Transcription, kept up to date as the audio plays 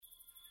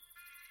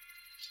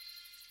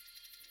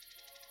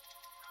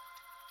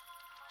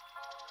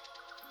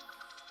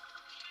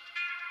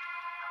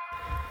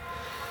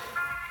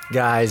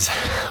Guys,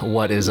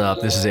 what is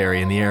up? This is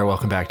Ari in the Air.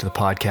 Welcome back to the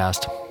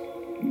podcast.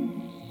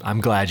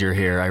 I'm glad you're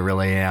here. I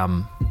really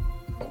am.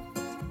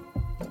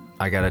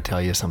 I gotta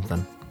tell you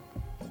something.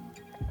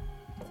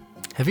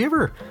 Have you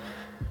ever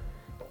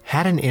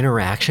had an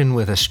interaction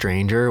with a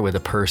stranger, with a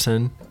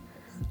person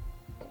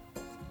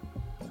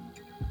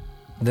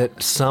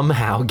that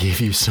somehow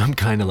gave you some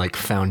kind of like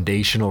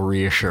foundational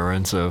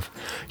reassurance of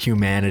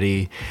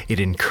humanity?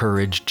 It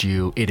encouraged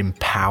you. It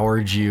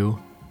empowered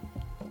you.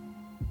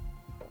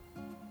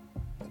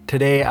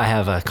 Today, I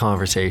have a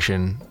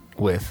conversation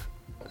with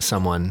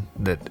someone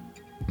that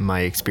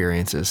my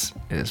experience is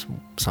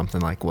something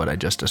like what I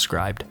just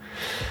described.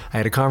 I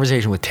had a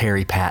conversation with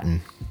Terry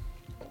Patton.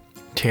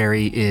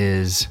 Terry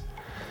is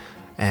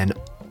an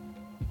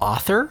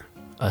author,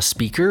 a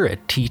speaker, a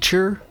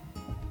teacher.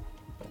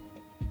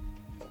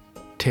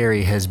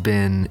 Terry has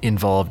been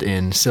involved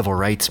in civil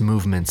rights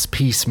movements,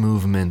 peace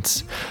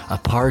movements,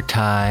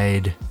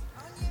 apartheid.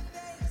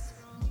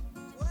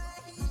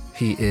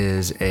 He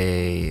is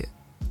a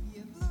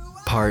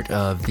part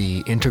of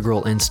the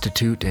Integral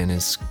Institute and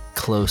is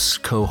close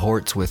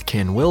cohorts with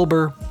Ken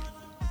Wilber.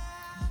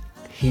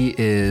 He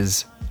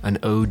is an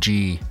OG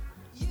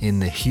in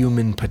the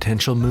human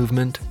potential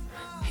movement.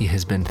 He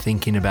has been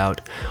thinking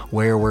about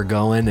where we're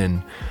going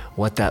and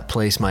what that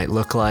place might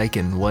look like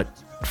and what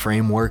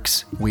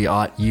frameworks we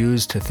ought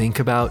use to think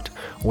about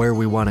where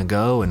we want to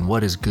go and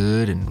what is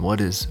good and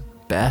what is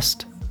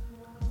best.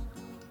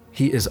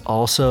 He is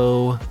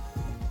also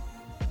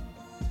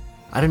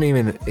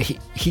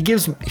he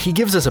gives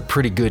us a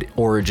pretty good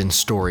origin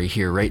story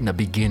here right in the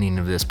beginning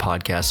of this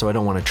podcast, so I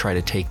don't want to try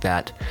to take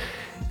that,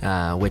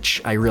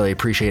 which I really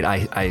appreciate.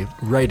 I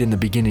right in the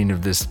beginning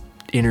of this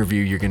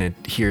interview, you're going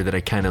to hear that I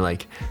kind of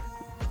like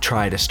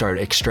try to start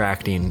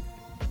extracting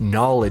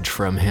knowledge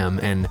from him,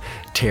 and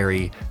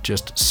Terry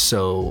just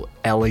so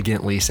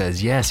elegantly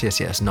says,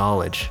 yes,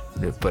 knowledge,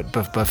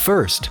 but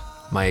first,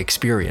 my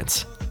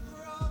experience.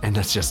 And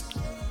that's just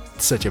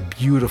such a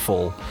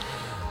beautiful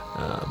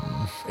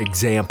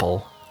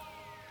example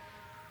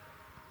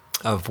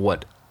of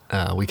what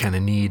we kind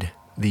of need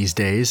these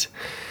days.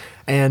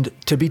 And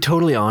to be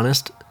totally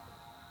honest,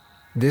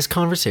 this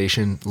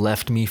conversation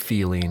left me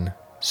feeling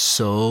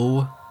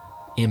so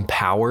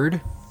empowered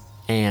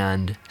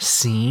and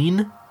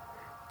seen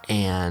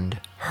and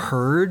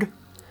heard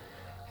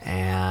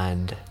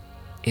and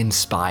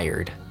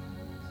inspired.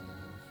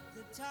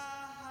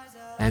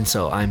 And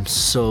so I'm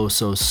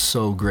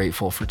so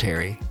grateful for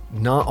Terry.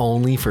 Not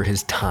only for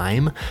his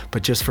time,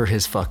 but just for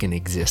his fucking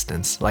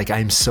existence. Like,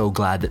 I'm so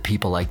glad that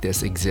people like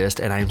this exist,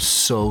 and I'm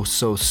so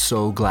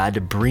glad to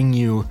bring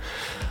you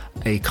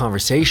a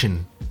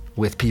conversation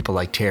with people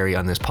like Terry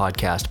on this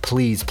podcast.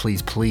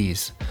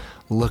 Please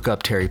look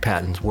up Terry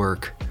Patton's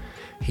work.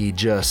 He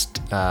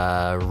just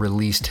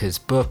released his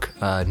book,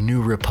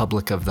 New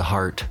Republic of the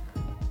Heart.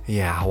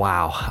 Yeah,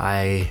 wow.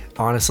 I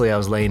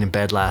was laying in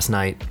bed last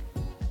night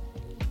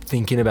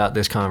thinking about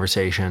this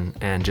conversation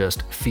and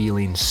just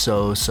feeling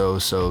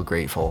so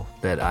grateful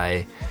that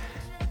I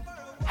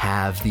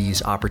have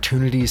these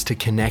opportunities to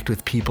connect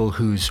with people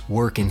whose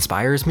work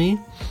inspires me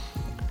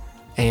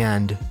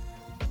and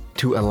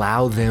to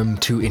allow them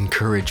to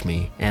encourage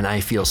me. And I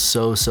feel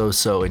so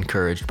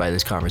encouraged by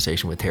this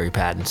conversation with Terry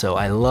Patton. So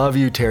I love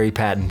you, Terry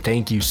Patton.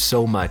 Thank you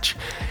so much.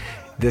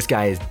 This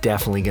guy is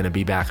definitely going to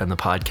be back on the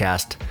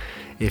podcast.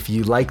 If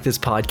you like this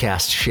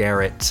podcast,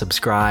 share it,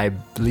 subscribe,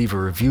 leave a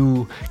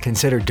review,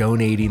 consider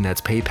donating. That's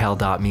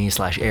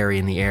paypal.me/Ari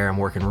in the Air. I'm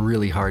working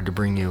really hard to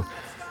bring you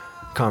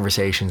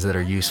conversations that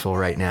are useful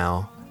right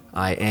now.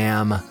 I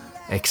am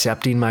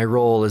accepting my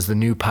role as the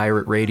new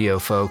pirate radio,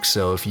 folks.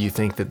 So if you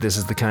think that this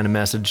is the kind of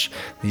message,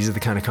 these are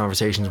the kind of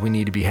conversations we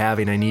need to be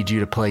having, I need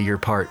you to play your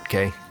part,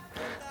 okay?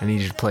 I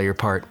need you to play your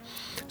part.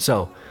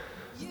 So,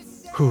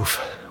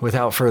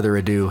 without further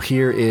ado,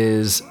 here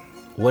is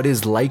what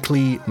is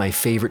likely my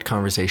favorite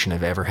conversation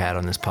I've ever had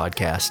on this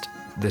podcast.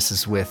 This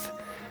is with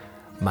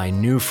my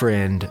new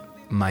friend,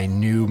 my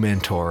new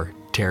mentor,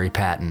 Terry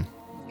Patton.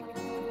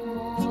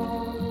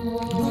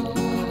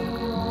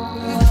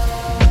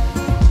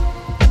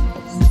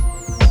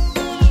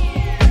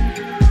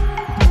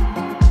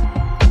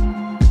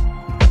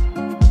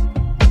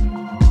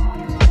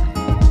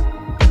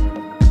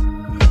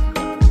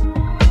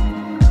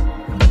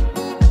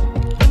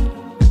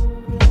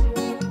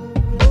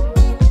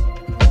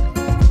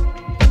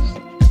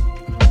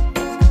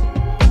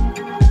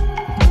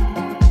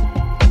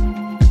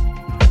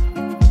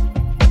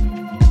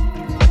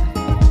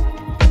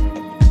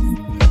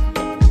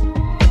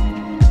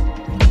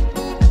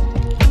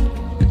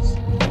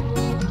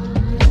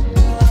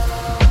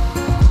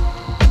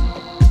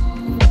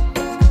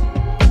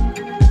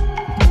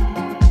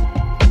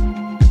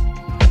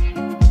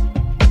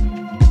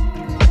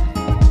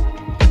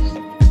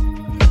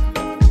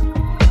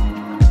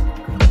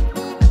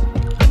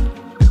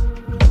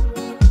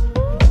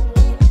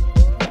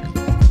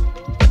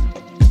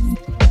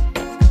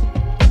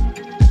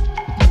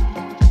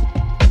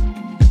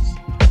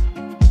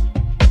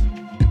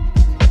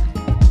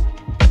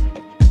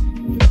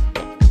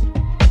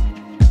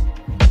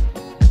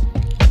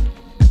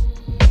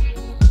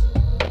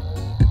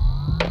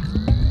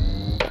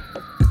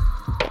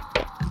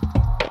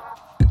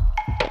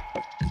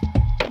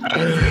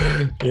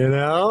 You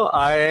know,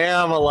 I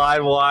am a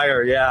live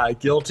wire. Yeah,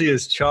 guilty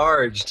as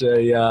charged.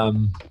 Yeah,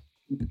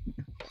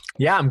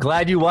 I'm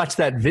glad you watched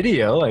that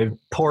video. I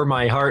pour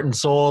my heart and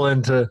soul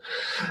into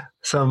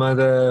some of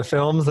the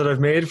films that I've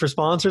made for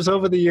sponsors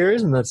over the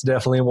years, and that's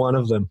definitely one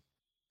of them.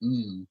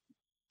 Mm.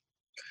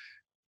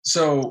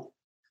 So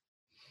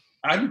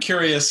I'm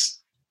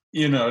curious,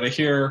 to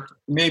hear,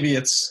 maybe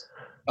it's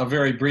a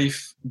very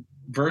brief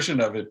version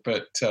of it,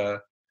 but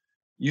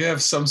you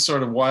have some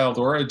sort of wild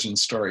origin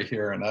story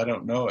here, and I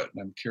don't know it,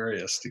 and I'm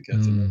curious to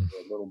get to know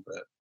it a little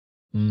bit.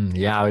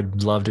 Yeah, I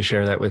would love to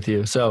share that with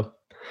you. So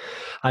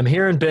I'm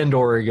here in Bend,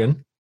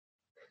 Oregon,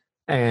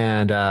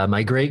 and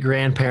my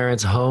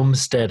great-grandparents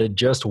homesteaded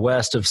just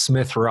west of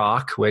Smith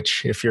Rock,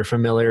 which, if you're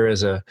familiar,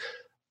 is a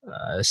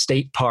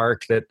state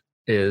park that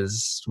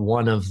is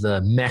one of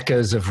the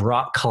meccas of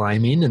rock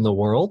climbing in the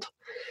world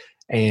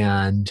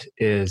and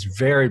is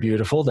very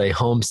beautiful. They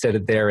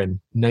homesteaded there in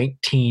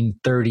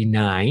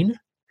 1939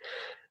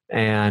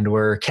 and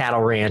were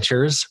cattle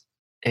ranchers.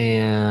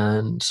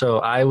 And so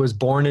I was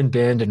born in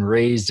Bend and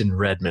raised in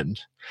Redmond.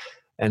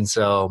 And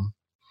so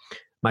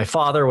my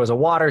father was a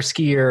water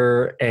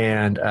skier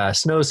and a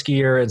snow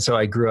skier. And so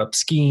I grew up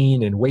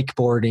skiing and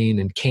wakeboarding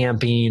and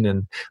camping.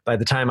 And by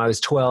the time I was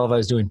 12, I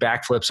was doing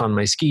backflips on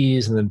my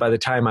skis. And then by the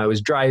time I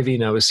was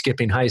driving, I was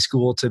skipping high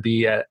school to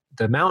be at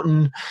the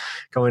mountain,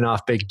 going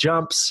off big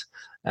jumps,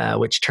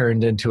 which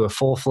turned into a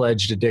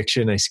full-fledged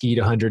addiction. I skied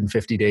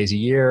 150 days a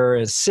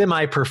year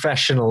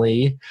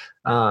semi-professionally,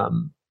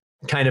 kind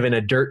of in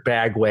a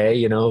dirtbag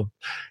way,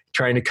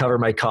 trying to cover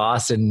my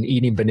costs and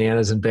eating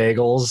bananas and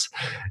bagels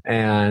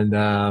and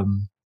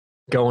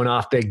going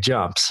off big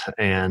jumps.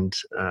 And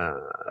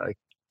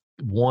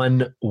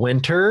one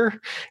winter,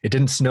 it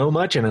didn't snow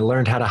much, and I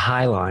learned how to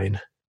highline.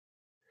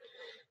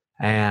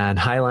 And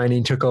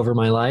highlining took over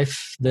my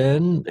life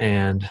then,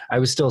 and I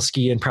was still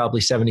skiing probably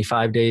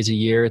 75 days a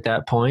year at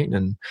that point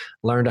and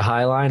learned to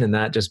highline, and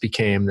that just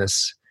became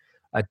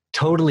a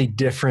totally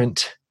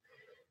different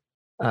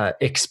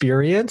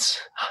experience.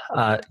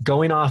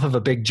 Going off of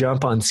a big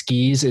jump on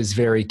skis is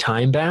very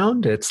time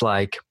bound. It's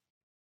like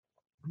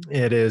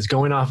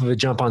going off of a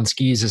jump on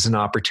skis is an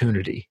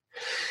opportunity.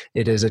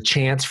 It is a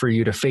chance for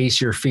you to face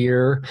your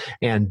fear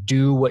and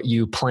do what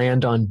you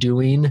planned on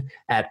doing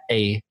at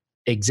a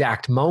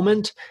exact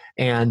moment,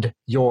 and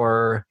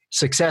your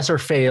success or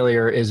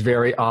failure is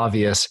very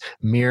obvious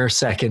mere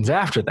seconds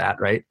after that,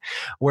 right?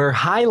 Where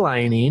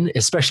highlining,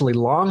 especially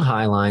long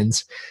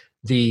highlines,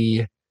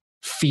 the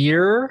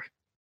fear,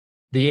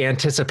 the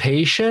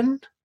anticipation,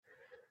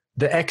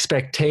 the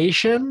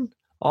expectation,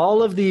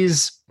 all of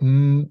these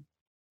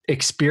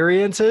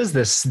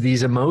experiences,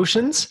 these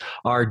emotions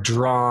are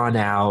drawn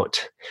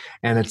out,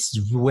 and it's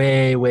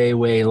way, way,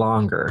 way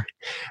longer.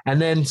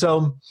 And then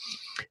so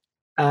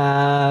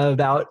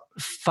about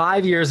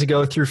 5 years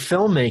ago, through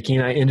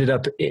filmmaking, I ended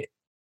up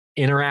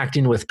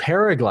interacting with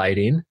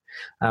paragliding.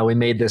 We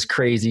made this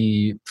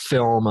crazy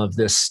film of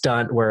this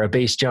stunt where a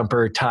base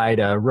jumper tied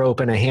a rope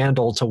and a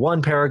handle to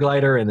one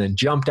paraglider and then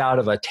jumped out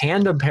of a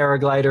tandem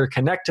paraglider,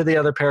 connect to the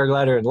other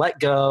paraglider and let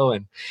go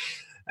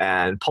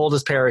and pulled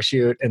his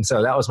parachute. And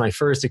so that was my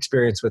first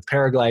experience with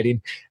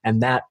paragliding.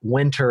 And that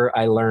winter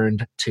I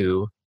learned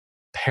to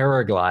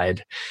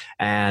paraglide.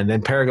 And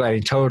then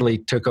paragliding totally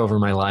took over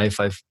my life.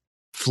 I've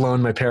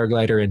flown my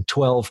paraglider in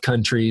 12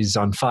 countries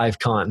on 5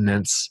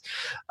 continents,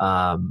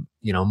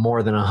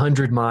 more than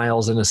 100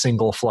 miles in a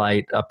single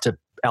flight up to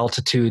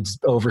altitudes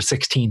over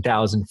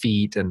 16,000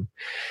 feet. And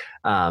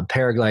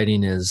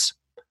paragliding is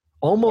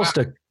almost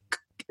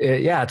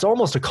it's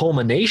almost a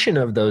culmination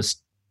of those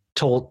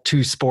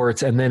two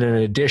sports. And then an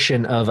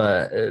addition of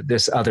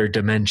this other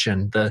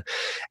dimension,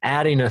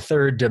 adding a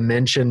third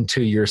dimension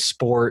to your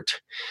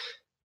sport,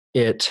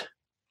 it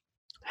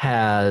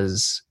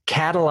has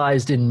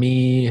catalyzed in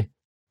me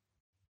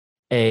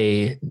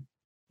a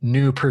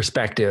new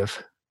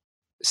perspective.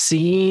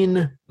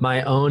 Seeing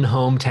my own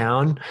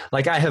hometown,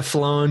 like I have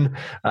flown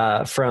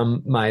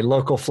from my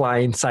local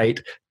flying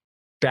site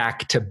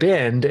back to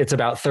Bend, it's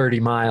about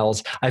 30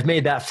 miles. I've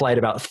made that flight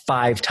about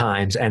 5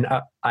 times, and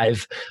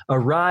I've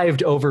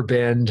arrived over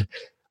Bend.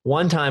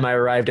 One time I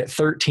arrived at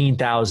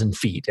 13,000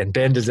 feet, and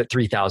Bend is at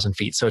 3,000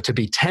 feet. So to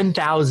be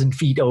 10,000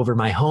 feet over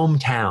my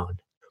hometown,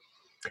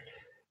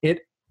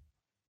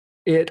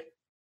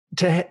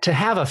 to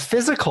have a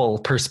physical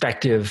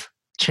perspective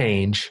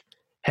change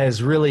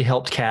has really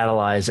helped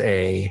catalyze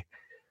a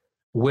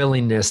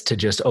willingness to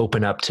just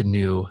open up to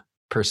new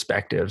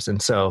perspectives.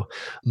 And so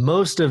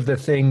most of the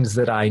things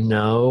that I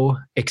know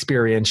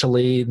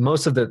experientially,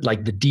 most of the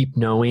deep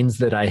knowings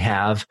that I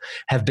have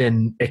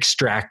been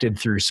extracted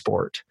through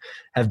sport,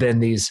 have been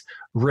these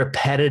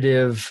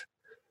repetitive,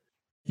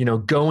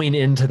 going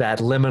into that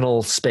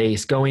liminal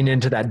space, going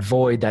into that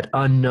void, that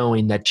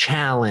unknowing, that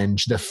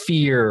challenge, the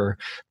fear,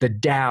 the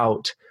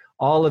doubt,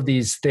 all of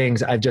these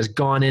things. I've just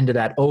gone into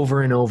that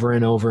over and over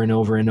and over and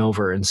over and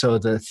over. And so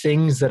the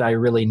things that I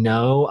really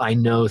know, I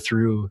know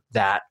through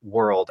that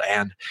world.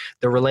 And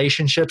the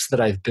relationships that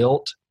I've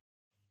built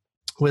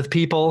with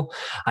people,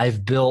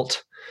 I've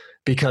built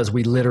because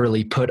we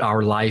literally put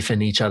our life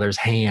in each other's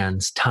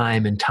hands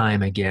time and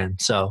time again.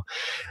 So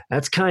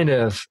that's kind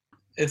of...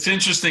 It's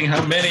interesting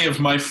how many of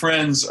my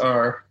friends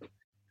are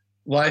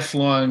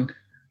lifelong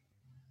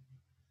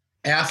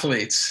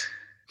athletes,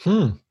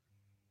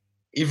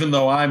 even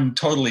though I'm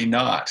totally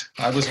not.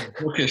 I was a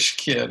bookish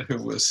kid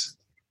who was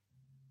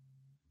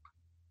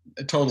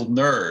a total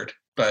nerd,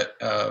 but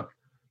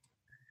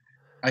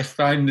I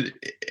find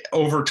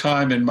over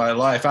time in my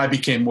life, I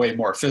became way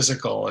more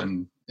physical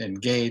and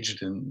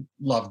engaged and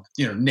loved,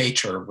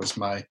 nature was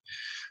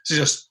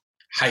just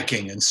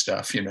hiking and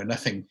stuff,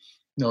 nothing,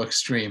 no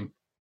extreme.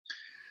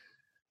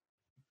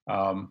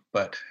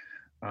 But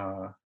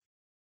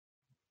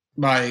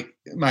my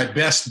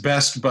best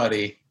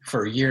buddy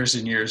for years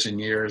and years and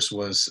years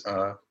was,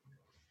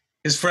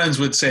 his friends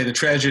would say the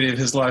tragedy of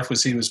his life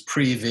was he was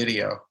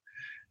pre-video.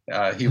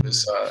 He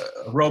was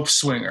a rope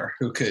swinger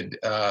who could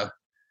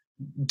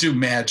do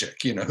magic,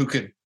 who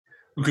could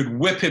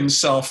whip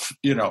himself,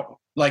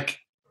 like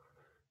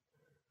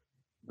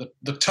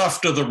the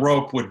tuft of the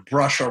rope would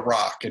brush a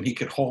rock and he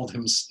could hold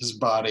his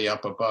body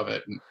up above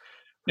it, and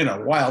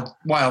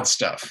wild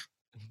stuff.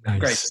 Nice.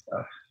 Great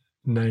stuff.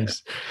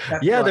 Nice.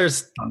 Yeah,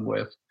 there's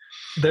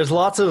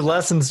lots of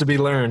lessons to be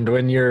learned.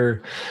 When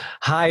your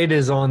hide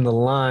is on the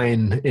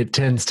line, it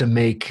tends to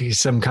make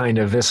some kind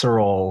of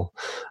visceral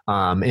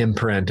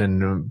imprint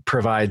and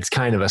provides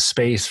kind of a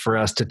space for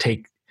us to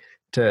take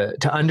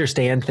to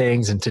understand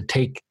things and to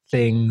take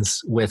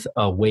things with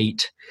a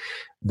weight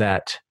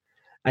that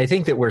I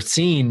think that we're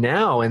seeing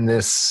now in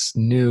this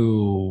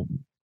new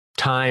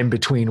time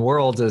between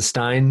worlds, as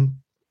Stein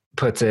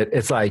puts it.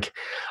 It's like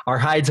our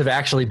hides have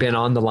actually been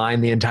on the line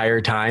the entire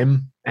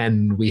time,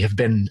 and we have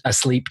been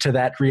asleep to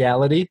that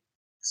reality.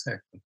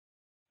 Exactly.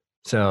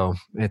 So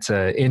it's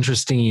a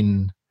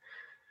interesting,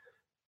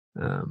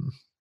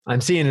 I'm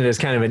seeing it as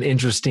kind of an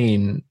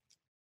interesting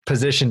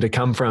position to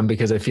come from,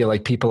 because I feel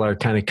like people are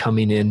kind of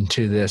coming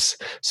into this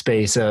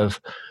space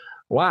of,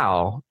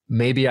 wow,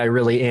 maybe I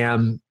really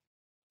am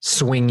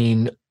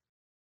swinging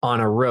on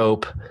a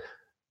rope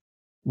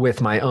with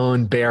my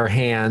own bare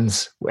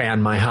hands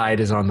and my hide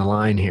is on the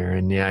line here.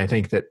 And yeah, I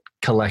think that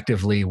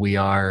collectively we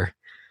are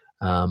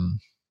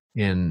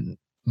in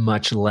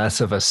much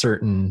less of a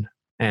certain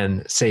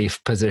and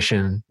safe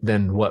position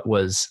than what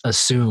was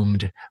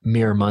assumed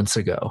mere months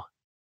ago.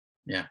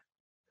 Yeah.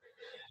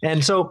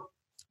 And so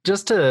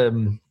just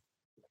to,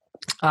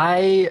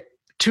 I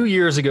 2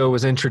 years ago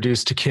was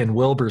introduced to Ken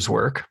Wilber's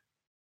work,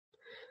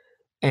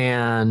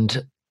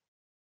 and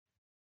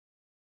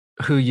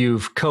who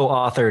you've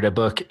co-authored a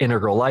book,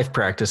 Integral Life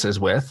Practices,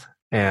 with.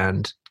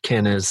 And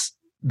Ken is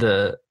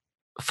the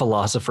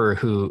philosopher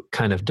who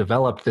kind of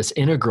developed this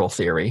integral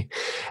theory.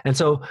 And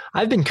so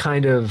I've been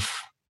kind of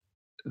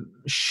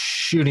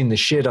shooting the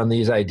shit on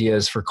these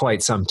ideas for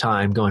quite some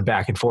time, going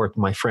back and forth with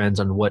my friends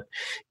on what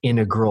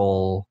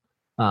integral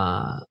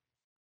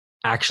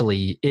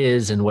actually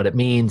is and what it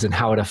means and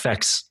how it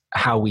affects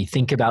how we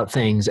think about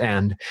things.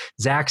 And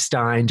Zach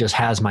Stein just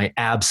has my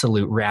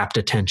absolute rapt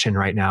attention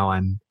right now.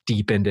 I'm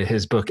deep into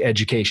his book,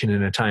 Education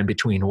in a Time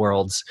Between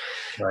Worlds.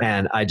 Right.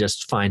 And I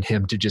just find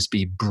him to just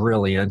be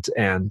brilliant.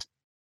 And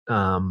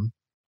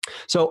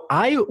so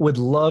I would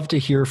love to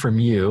hear from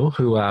you,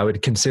 who I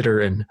would consider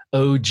an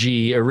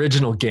OG,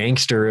 original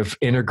gangster of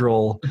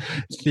integral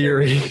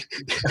theory.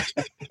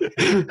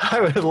 I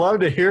would love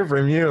to hear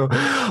from you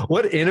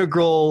what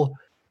integral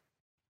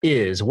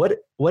is, what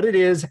it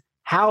is,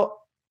 how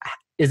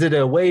is it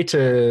a way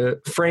to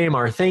frame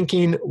our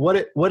thinking, what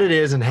it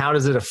is, and how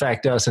does it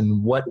affect us,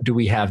 and what do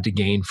we have to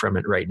gain from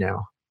it right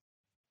now?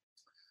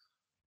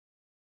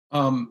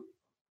 I'm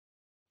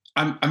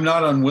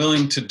not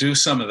unwilling to do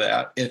some of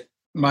that. It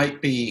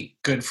might be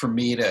good for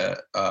me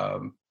to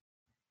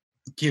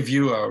give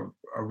you a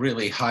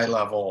really high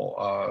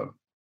level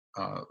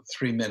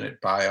 3-minute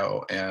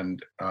bio,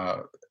 and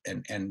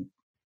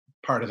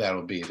part of that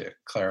will be to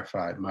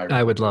clarify my.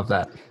 I would love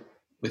that.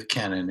 With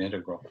Ken and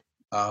Integral.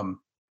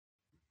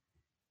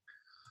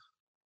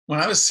 When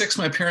I was 6,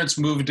 my parents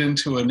moved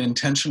into an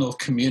intentional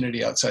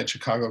community outside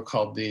Chicago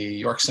called the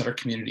York Center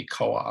Community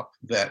Co-op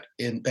that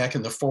back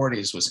in the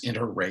 40s was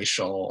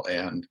interracial,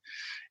 and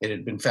it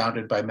had been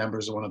founded by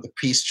members of one of the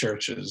peace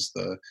churches,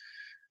 the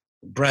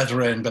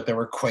Brethren, but there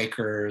were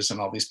Quakers and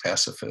all these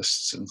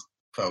pacifists and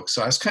folks.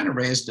 So I was kind of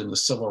raised in the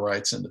civil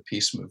rights and the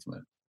peace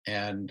movement,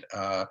 and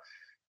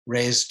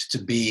raised to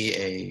be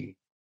a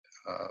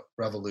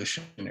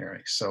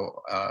revolutionary.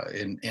 So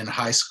in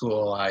high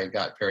school, I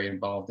got very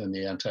involved in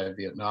the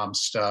anti-Vietnam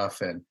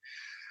stuff, and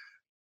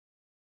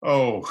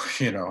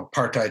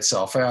apartheid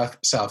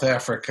South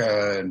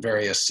Africa and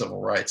various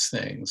civil rights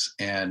things.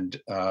 And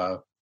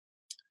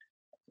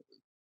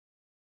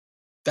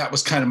that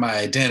was kind of my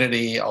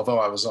identity, although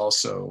I was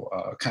also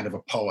kind of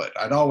a poet.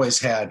 I'd always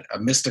had a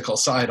mystical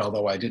side,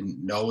 although I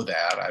didn't know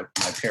that.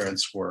 My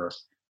parents were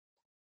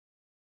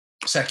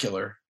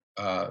secular,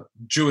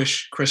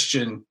 Jewish,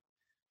 Christian.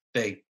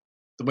 The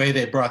way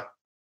they brought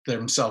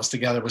themselves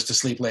together was to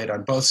sleep late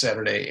on both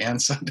Saturday and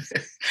Sunday.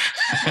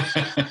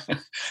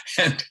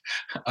 And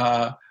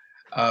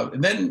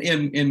And then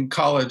in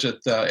college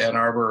at Ann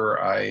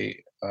Arbor, I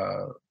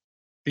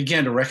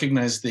began to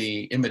recognize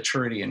the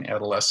immaturity in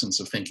adolescence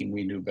of thinking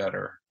we knew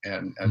better,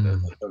 and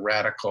the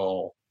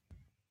radical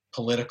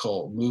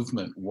political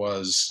movement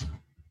was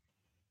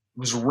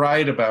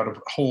right about a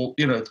whole,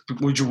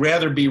 would you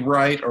rather be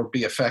right or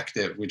be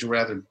effective? Would you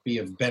rather be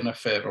of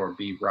benefit or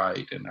be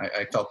right? And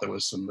I felt there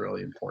was some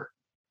really important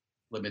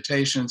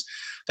limitations.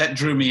 That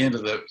drew me into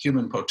the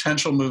human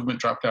potential movement,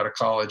 dropped out of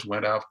college,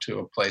 went out to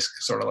a place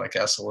sort of like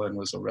Esalen,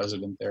 was a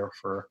resident there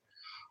for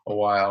a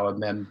while,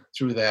 and then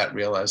through that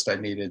realized I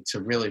needed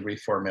to really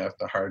reformat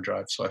the hard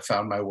drive. So I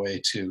found my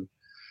way to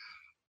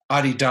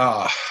Adi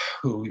Da,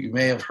 who you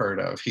may have heard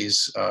of.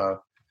 He's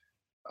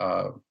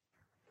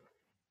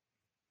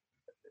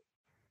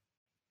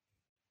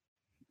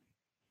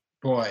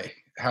boy,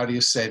 how do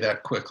you say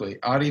that quickly?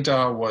 Adi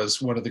Da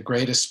was one of the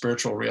greatest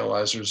spiritual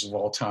realizers of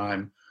all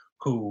time,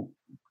 who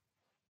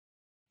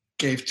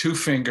gave two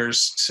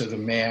fingers to the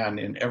man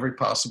in every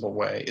possible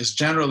way, is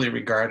generally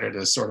regarded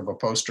as sort of a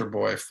poster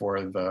boy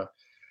for the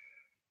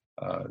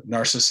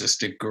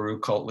narcissistic guru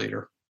cult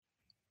leader.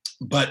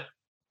 But,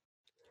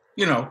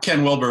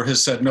 Ken Wilber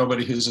has said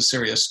nobody who's a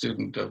serious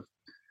student of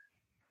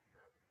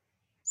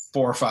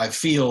 4 or 5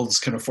 fields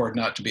can afford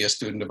not to be a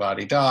student of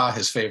Adi Da,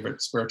 his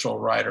favorite spiritual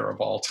writer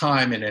of all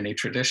time in any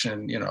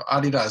tradition.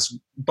 Adi Da is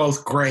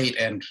both great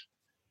and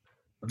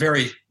a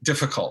very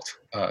difficult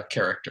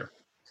character.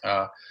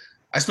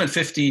 I spent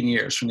 15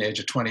 years from the age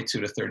of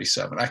 22 to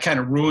 37. I kind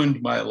of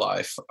ruined my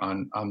life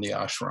on the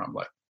ashram.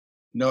 Like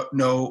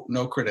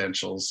no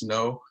credentials,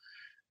 no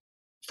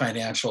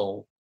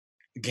financial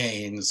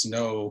gains,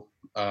 no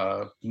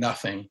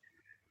nothing,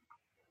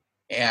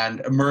 and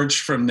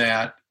emerged from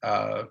that.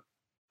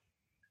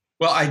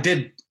 Well, I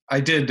did.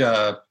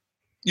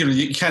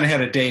 You kind of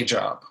had a day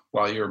job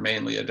while you were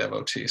mainly a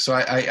devotee. So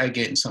I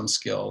gained some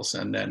skills,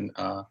 and then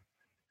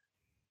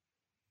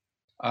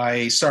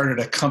I started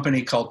a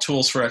company called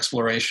Tools for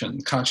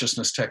Exploration,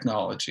 Consciousness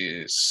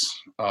Technologies,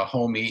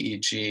 home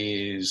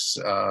EEGs,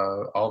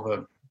 all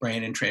the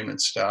brain entrainment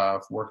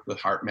stuff, worked with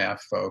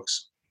HeartMath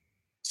folks.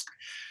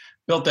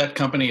 Built that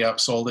company up,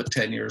 sold it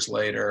 10 years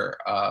later,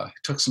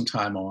 took some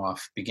time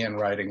off, began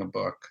writing a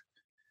book.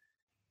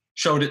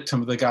 Showed it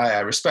to the guy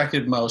I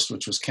respected most,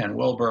 which was Ken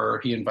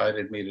Wilber. He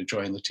invited me to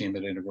join the team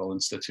at Integral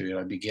Institute.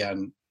 I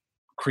began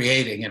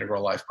creating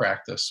Integral Life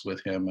Practice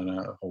with him and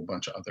a whole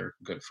bunch of other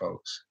good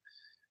folks.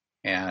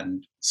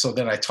 And so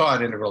then I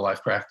taught Integral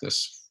Life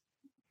Practice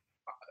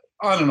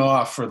on and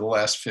off for the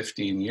last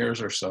 15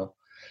 years or so.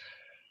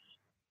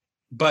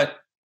 But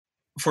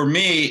for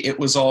me, it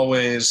was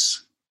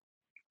always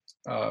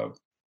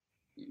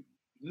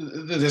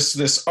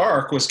this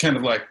arc was kind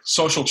of like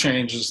social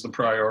change is the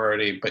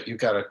priority, but you've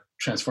got to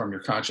transform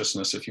your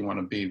consciousness if you want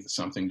to be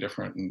something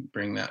different and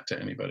bring that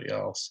to anybody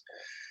else.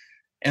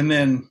 And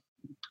then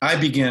I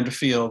began to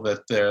feel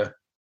that the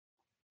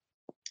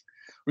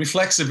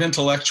reflexive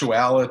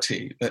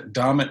intellectuality that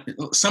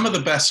some of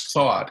the best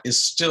thought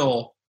is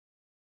still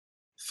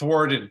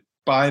thwarted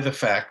by the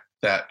fact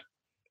that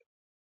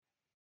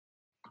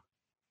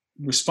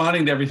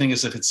responding to everything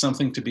as if it's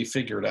something to be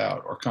figured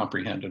out or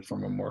comprehended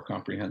from a more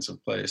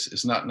comprehensive place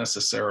is not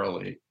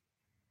necessarily,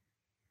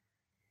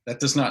 that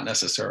does not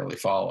necessarily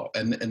follow.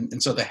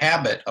 And so the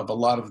habit of a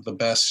lot of the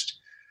best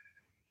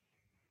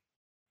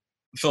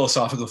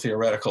philosophical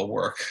theoretical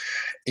work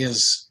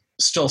is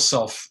still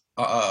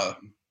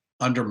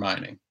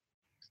undermining.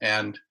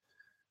 And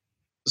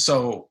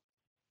so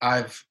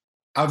I've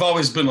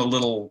always been a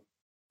little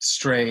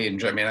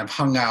strange. I mean, I've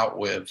hung out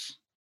with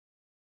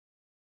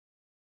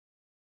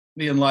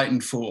the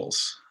enlightened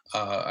fools,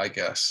 I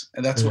guess.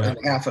 And that's what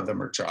half of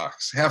them are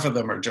jocks. Half of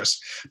them are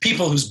just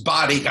people whose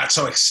body got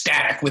so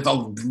ecstatic with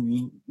a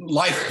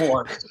life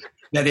force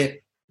that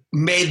it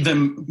made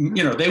them,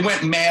 they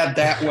went mad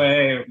that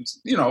way.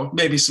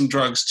 Maybe some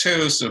drugs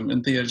too, some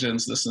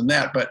entheogens, this and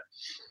that. But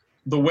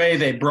the way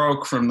they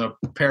broke from the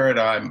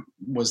paradigm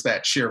was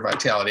that sheer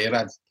vitality.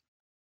 And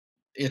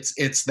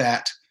it's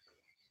that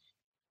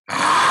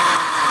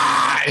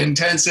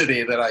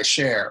intensity that I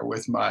share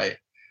with my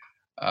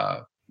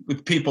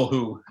with people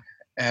who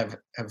have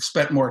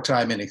spent more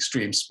time in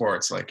extreme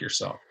sports like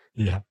yourself.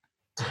 Yeah.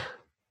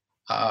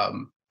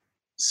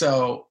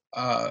 So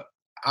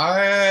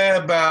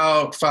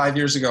about 5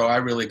 years ago, I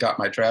really got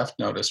my draft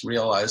notice,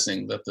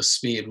 realizing that the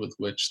speed with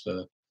which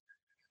the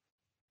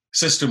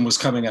system was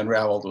coming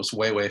unraveled was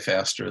way, way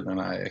faster than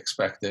I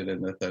expected,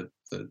 and that the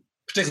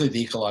particularly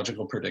the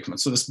ecological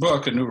predicament. So this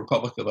book, A New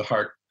Republic of the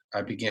Heart,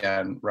 I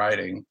began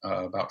writing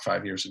about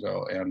 5 years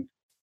ago, and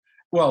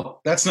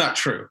well, that's not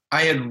true.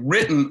 I had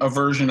written a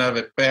version of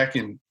it back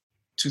in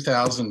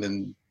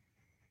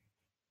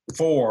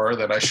 2004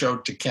 that I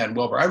showed to Ken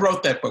Wilber. I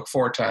wrote that book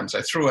 4 times.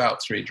 I threw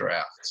out 3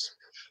 drafts.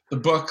 The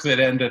book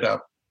that ended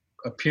up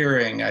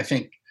appearing, I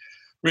think,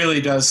 really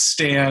does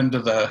stand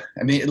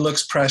it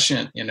looks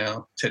prescient,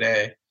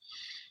 today.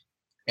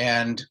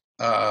 And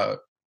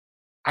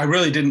I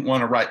really didn't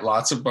want to write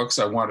lots of books.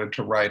 I wanted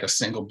to write a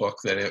single book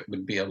that it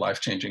would be a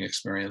life-changing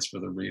experience for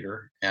the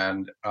reader.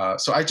 And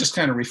so I just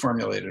kind of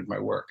reformulated my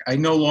work. I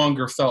no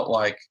longer felt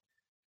like,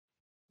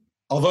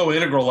 although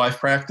integral life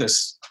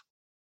practice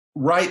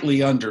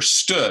rightly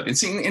understood,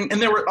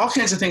 and there were all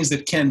kinds of things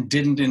that Ken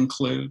didn't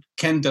include.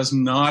 Ken does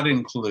not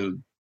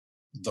include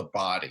the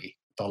body,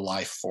 the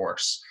life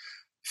force,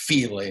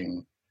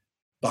 feeling,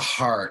 the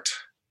heart.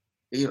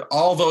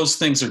 All those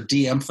things are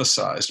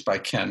de-emphasized by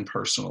Ken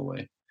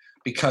personally,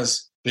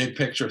 because big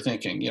picture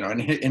thinking,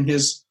 and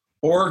his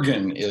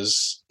organ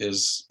is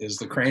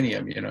the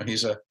cranium.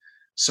 He's a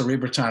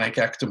cerebrotonic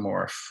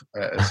ectomorph,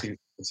 as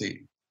he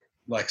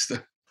likes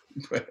to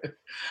put it.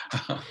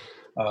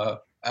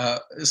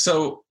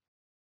 So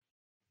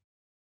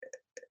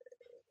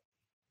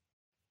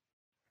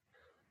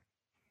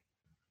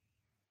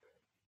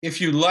if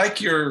you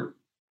like your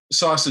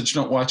sausage,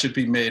 don't watch it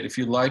be made. If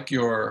you like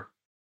your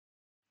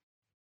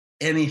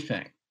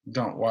anything,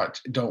 don't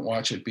watch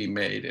it be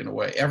made. In a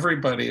way,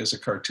 everybody is a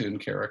cartoon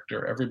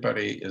character.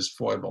 Everybody is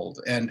foibled,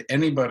 and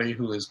anybody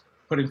who is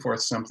putting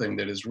forth something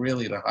that is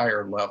really the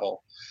higher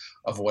level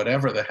of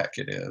whatever the heck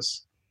it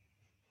is,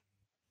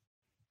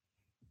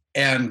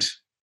 and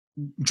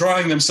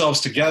drawing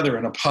themselves together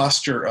in a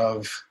posture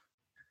of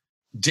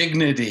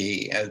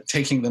dignity and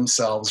taking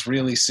themselves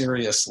really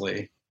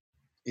seriously,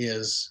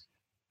 is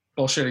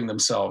bullshitting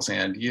themselves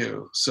and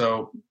you.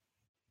 So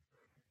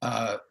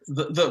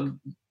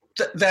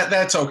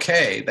that's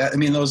okay.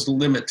 Those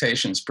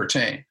limitations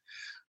pertain.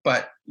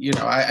 But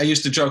I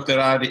used to joke that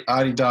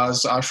Adi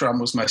Das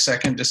ashram was my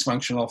second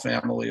dysfunctional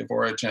family of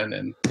origin,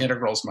 and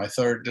Integral's my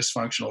third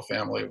dysfunctional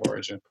family of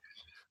origin.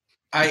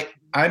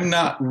 I'm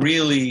not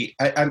really.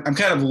 I'm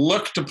kind of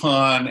looked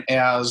upon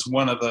as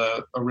one of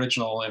the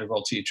original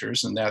Integral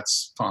teachers, and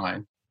that's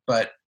fine.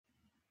 But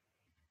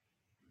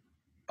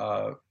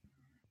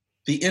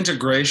the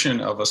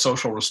integration of a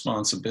social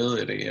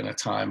responsibility in a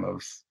time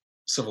of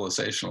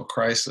civilizational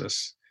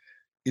crisis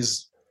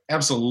is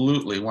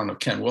absolutely one of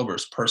Ken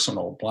Wilber's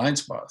personal blind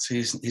spots.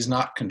 He's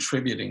not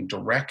contributing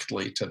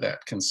directly to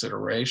that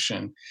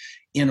consideration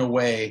in a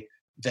way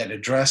that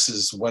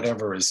addresses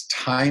whatever is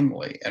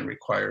timely and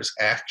requires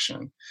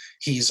action.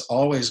 He's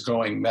always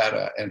going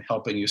meta and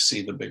helping you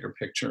see the bigger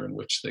picture in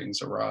which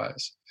things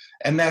arise.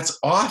 And that's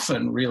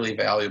often really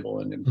valuable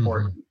and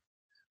important. Mm-hmm.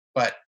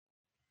 But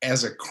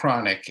as a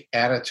chronic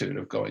attitude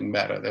of going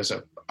meta, there's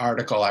an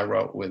article I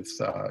wrote with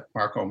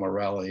Marco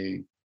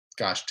Morelli,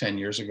 10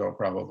 years ago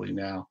probably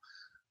now,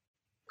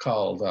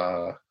 called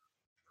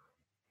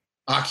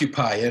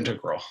Occupy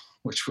Integral,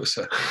 which was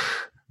a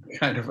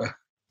kind of a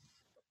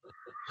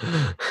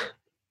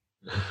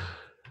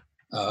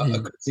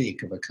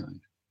critique of a kind.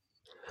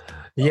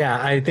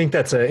 Yeah, I think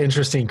that's an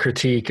interesting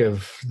critique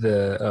of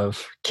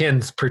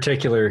Ken's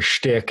particular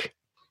shtick.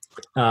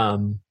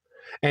 And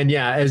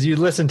yeah, as you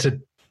listen to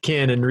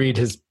Ken and read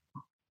his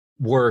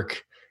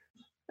work,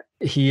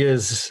 he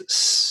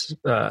is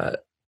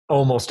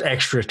almost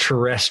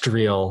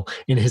extraterrestrial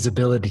in his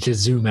ability to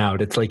zoom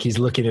out. It's like he's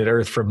looking at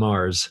Earth from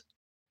Mars.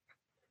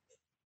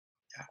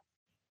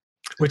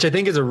 Which I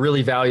think is a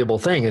really valuable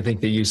thing. I think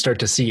that you start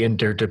to see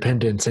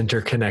interdependence,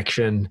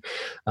 interconnection,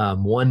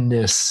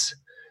 oneness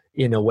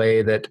in a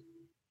way that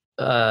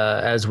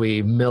as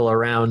we mill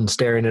around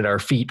staring at our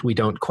feet, we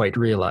don't quite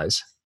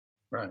realize.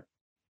 Right.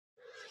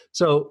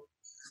 So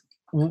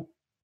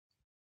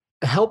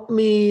help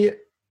me.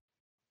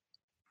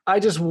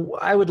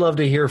 I would love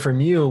to hear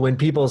from you when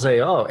people say,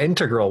 "Oh,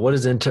 integral. What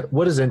does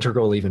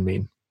integral even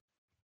mean?"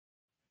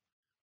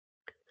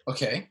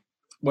 Okay.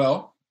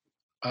 Well,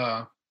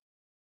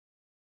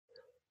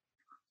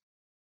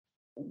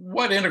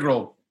 what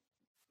integral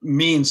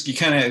means, you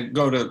kind of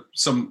go to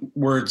some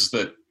words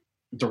that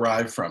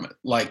derive from it,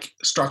 like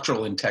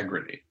structural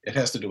integrity. It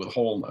has to do with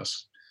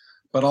wholeness,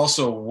 but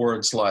also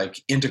words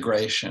like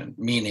integration,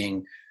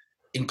 meaning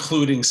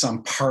including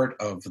some part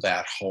of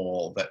that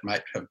whole that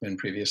might have been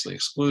previously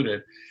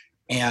excluded.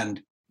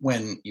 And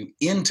when you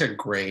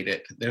integrate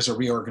it, there's a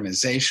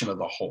reorganization of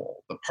the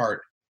whole. The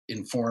part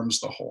informs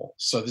the whole.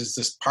 So there's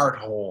this part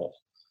whole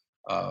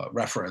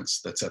reference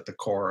that's at the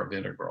core of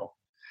integral.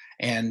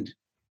 And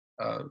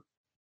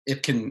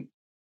it can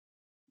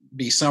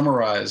be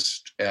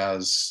summarized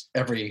as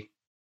every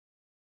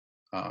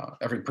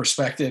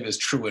perspective is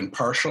true and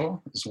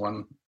partial, is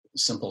one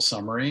simple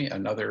summary.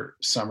 Another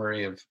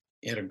summary of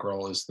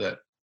integral is that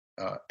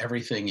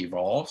everything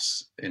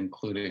evolves,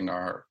 including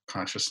our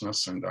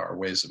consciousness and our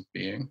ways of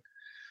being.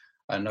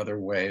 Another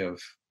way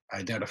of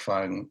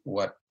identifying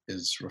what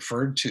is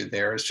referred to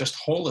there is just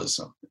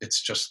holism.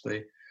 It's just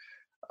the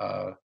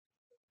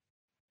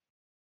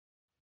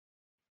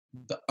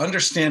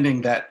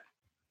understanding that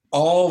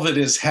all that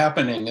is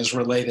happening is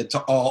related to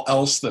all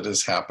else that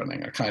is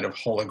happening, a kind of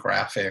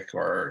holographic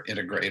or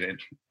integrated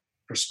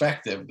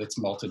perspective that's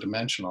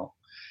multidimensional.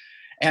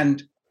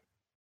 And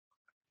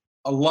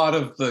a lot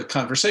of the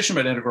conversation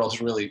about integral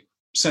is really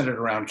centered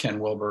around Ken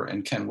Wilber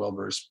and Ken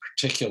Wilber's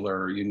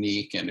particular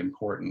unique and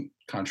important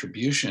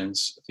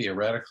contributions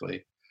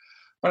theoretically.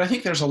 But I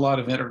think there's a lot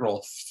of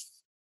integral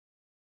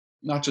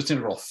not just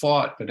integral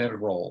thought, but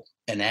integral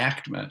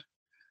enactment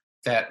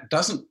that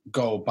doesn't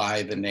go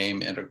by the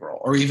name integral,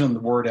 or even the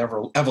word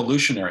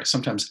evolutionary.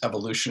 Sometimes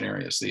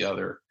evolutionary is the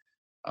other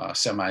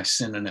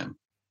semi-synonym.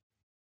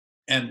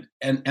 And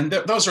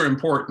those are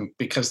important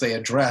because they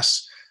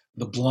address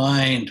the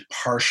blind,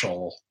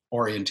 partial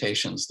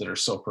orientations that are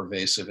so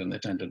pervasive and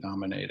that tend to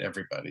dominate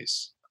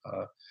everybody's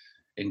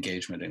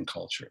engagement in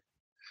culture.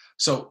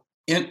 So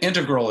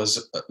integral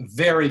is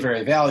very,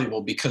 very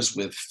valuable because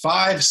with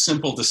 5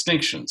 simple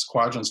distinctions,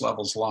 quadrants,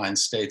 levels,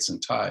 lines, states,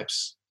 and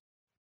types,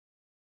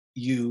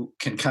 you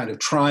can kind of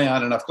try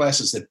on enough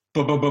glasses that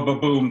boom, boom, boom,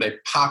 boom, boom, they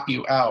pop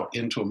you out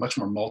into a much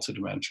more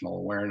multidimensional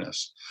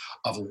awareness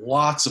of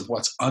lots of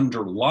what's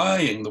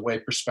underlying the way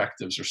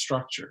perspectives are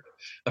structured.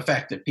 The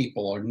fact that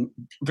people are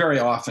very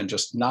often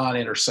just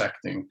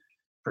non-intersecting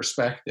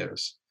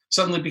perspectives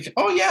suddenly become,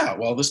 oh yeah,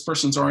 well, this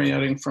person's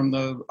orienting from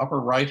the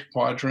upper right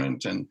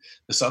quadrant and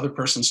this other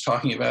person's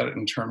talking about it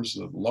in terms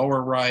of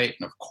lower right.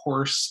 And of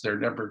course, they're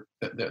not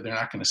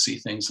going to see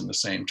things in the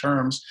same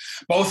terms.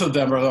 Both of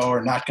them, though,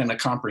 are not going to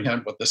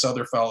comprehend what this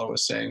other fellow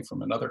is saying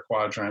from another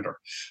quadrant, or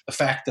the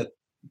fact that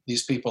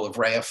these people have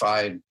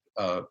reified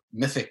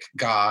mythic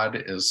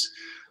God is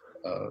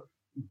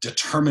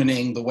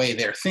determining the way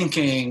they're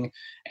thinking,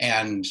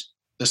 and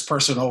this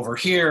person over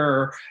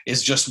here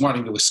is just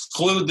wanting to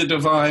exclude the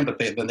divine, but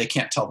then they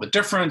can't tell the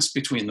difference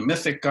between the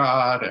mythic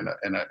God and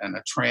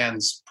a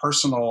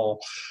transpersonal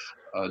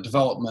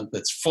development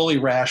that's fully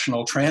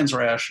rational,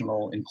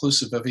 transrational,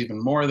 inclusive of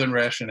even more than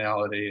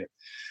rationality.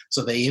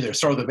 So they either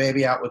throw the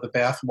baby out with the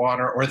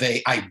bathwater, or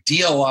they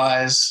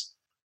idealize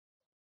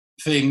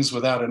things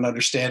without an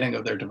understanding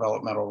of their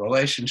developmental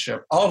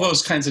relationship. All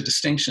those kinds of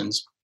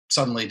distinctions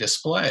suddenly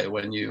display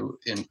when you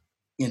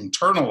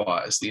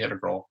internalize the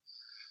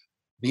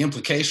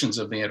implications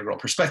of the integral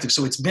perspective.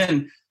 So it's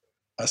been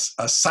a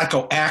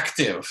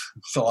psychoactive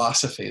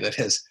philosophy that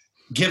has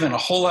given a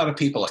whole lot of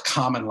people a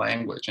common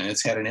language, and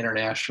it's had an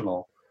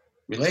international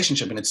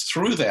relationship. And it's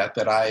through that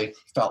I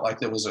felt like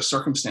there was a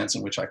circumstance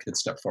in which I could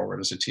step forward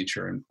as a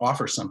teacher and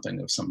offer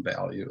something of some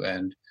value.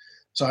 And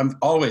so I'm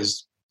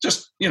always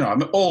just,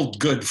 I'm old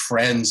good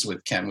friends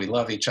with Ken. We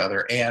love each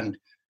other. And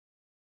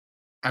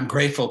I'm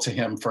grateful to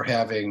him for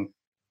having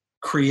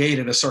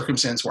created a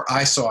circumstance where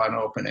I saw an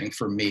opening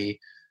for me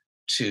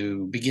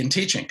to begin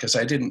teaching, because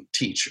I didn't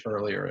teach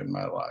earlier in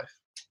my life.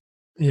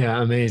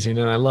 Yeah, amazing.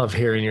 And I love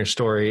hearing your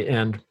story.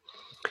 And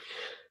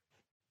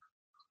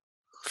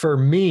for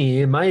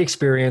me, my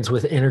experience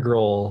with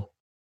integral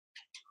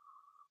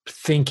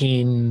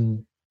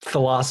thinking,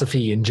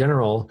 philosophy in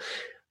general,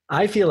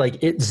 I feel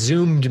like it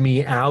zoomed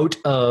me out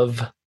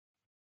of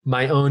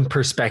my own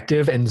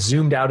perspective and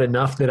zoomed out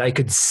enough that I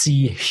could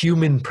see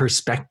human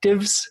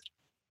perspectives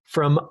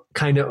from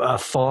kind of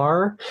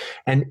afar,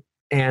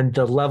 and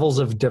the levels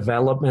of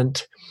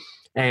development.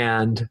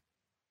 And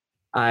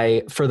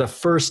I, for the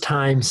first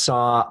time,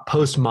 saw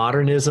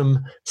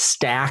postmodernism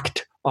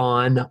stacked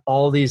on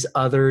all these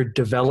other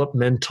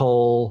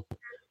developmental,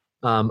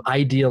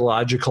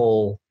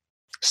 ideological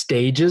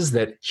stages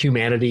that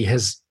humanity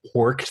has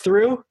worked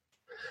through.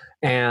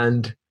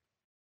 And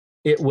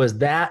it was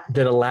that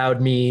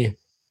allowed me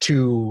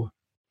to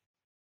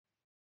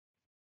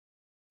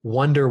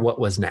wonder what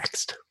was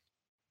next.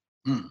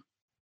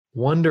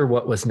 Wonder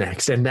what was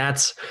next. And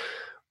that's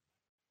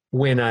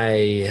when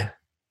I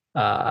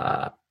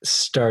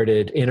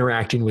started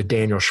interacting with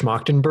Daniel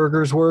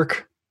Schmachtenberger's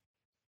work.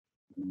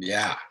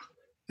 Yeah.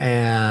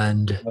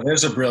 And well,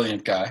 there's a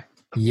brilliant guy.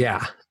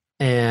 Yeah.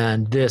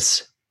 And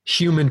this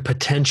human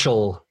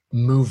potential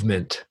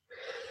movement.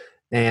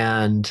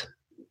 And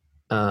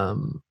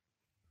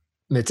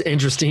it's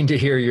interesting to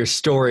hear your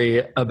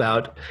story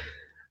about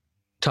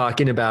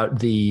talking about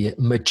the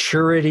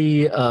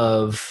maturity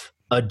of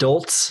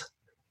adults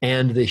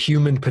and the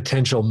human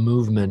potential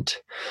movement.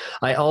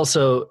 I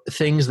also,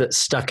 things that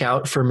stuck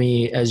out for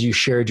me as you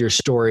shared your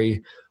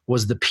story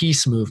was the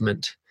peace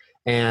movement.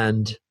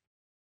 And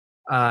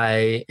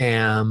I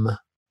am,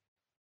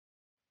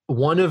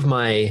 one of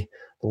my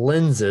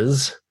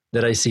lenses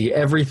that I see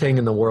everything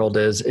in the world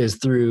is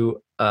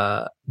through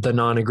the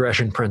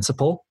non-aggression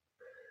principle,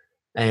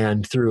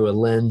 and through a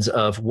lens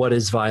of what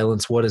is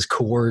violence, what is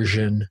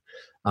coercion,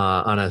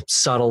 on a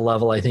subtle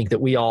level. I think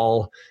that we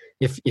all,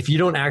 if you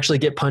don't actually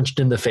get punched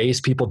in the face,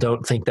 people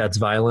don't think that's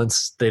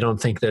violence. They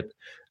don't think that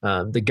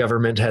the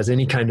government has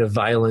any kind of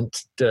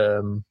violent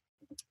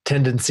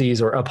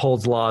tendencies or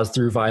upholds laws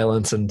through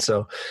violence. And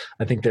so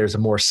I think there's a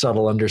more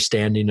subtle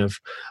understanding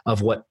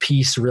of what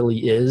peace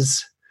really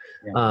is.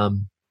 Yeah.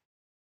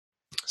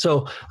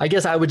 So I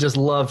guess I would just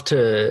love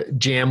to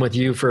jam with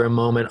you for a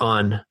moment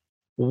on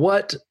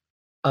what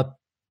a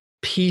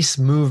peace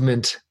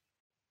movement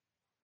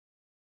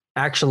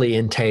actually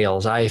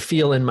entails. I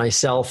feel in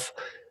myself,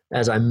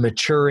 as I'm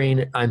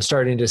maturing, I'm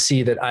starting to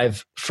see that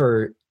I've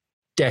for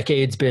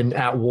decades been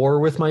at war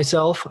with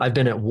myself. I've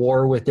been at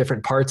war with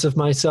different parts of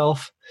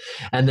myself.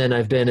 And then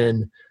I've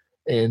been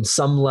in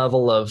some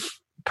level of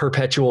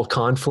perpetual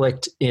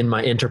conflict in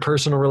my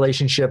interpersonal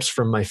relationships,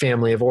 from my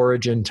family of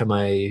origin to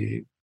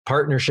my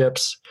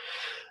partnerships.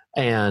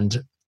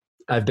 And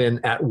I've been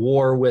at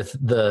war with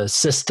the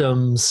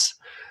systems,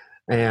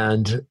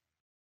 and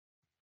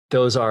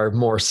those are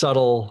more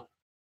subtle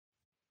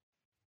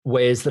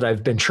ways that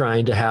I've been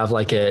trying to have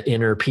like an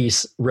inner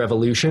peace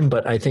revolution.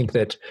 But I think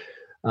that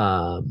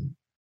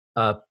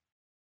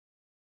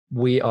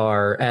we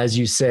are, as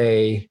you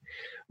say,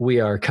 we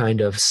are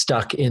kind of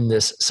stuck in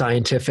this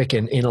scientific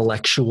and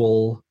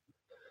intellectual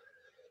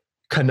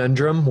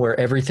conundrum where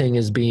everything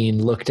is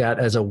being looked at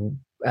as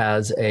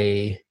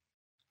a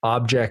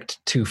object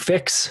to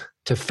fix,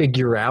 to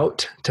figure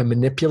out, to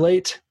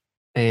manipulate.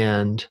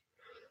 And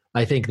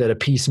I think that a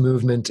peace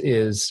movement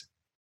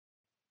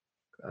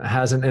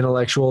has an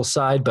intellectual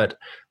side, but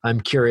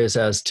I'm curious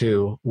as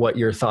to what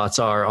your thoughts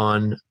are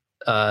on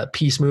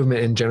peace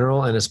movement in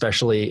general, and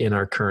especially in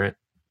our current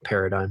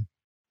paradigm.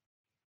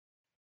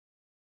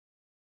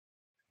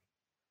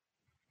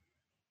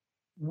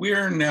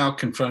 We're now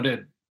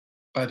confronted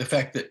by the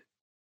fact that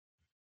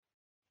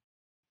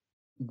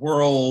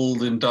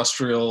world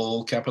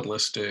industrial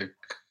capitalistic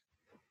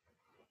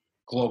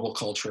global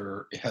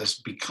culture has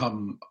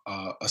become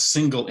a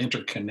single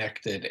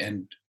interconnected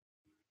and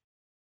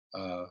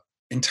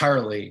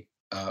entirely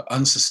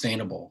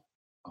unsustainable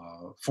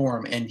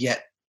form, and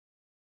yet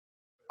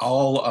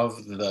all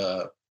of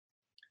the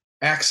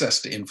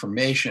access to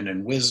information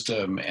and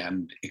wisdom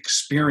and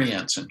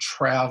experience and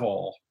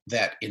travel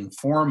that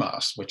inform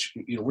us, which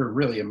we're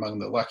really among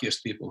the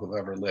luckiest people who've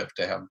ever lived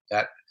to have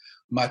that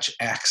much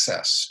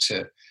access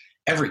to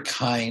every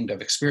kind of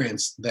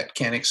experience that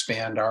can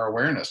expand our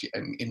awareness,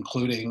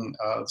 including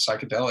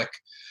psychedelic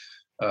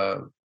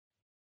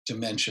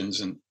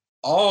dimensions and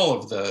all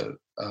of the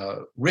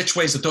rich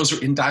ways that those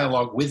are in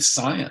dialogue with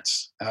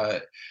science.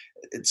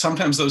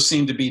 Sometimes those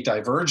seem to be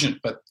divergent,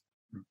 but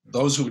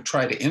those who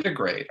try to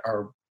integrate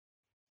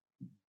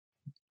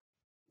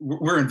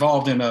we're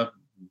involved in a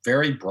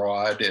very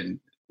broad and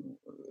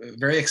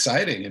very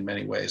exciting in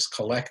many ways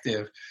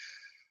collective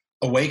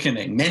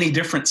awakening. Many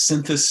different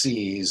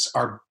syntheses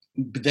are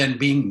then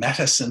being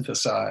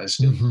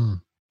meta-synthesized, Mm-hmm.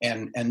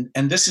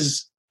 and this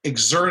is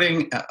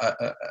exerting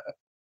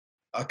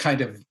a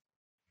kind of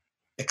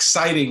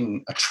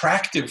exciting,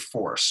 attractive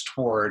force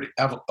toward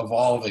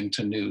evolving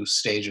to new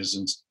stages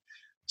and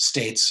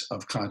states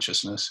of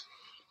consciousness.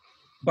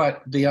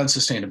 But the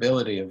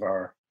unsustainability of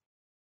our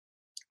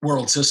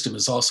world system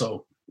is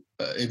also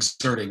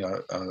exerting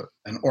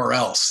an or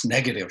else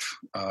negative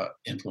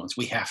influence.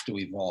 We have to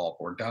evolve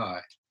or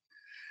die.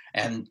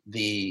 And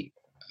the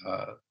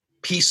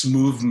peace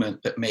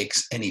movement that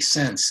makes any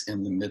sense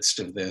in the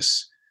midst of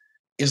this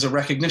is a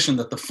recognition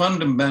that the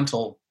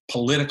fundamental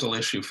political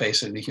issue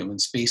facing the human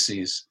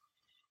species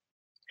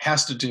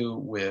has to do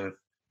with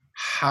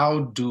how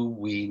do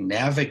we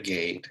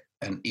navigate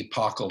an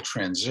epochal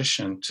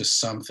transition to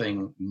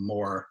something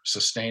more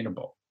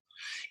sustainable.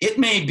 It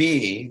may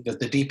be that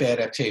the deep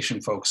adaptation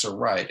folks are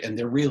right, and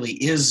there really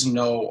is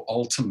no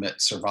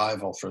ultimate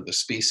survival for the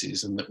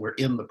species, and that we're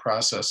in the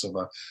process of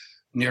a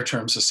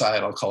near-term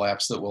societal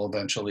collapse that will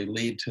eventually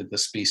lead to the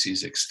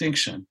species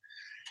extinction.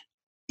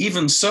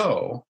 Even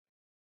so,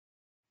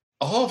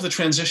 all of the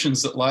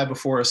transitions that lie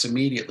before us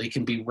immediately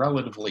can be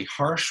relatively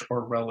harsh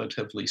or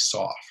relatively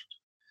soft.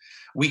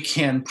 We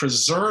can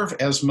preserve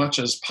as much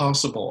as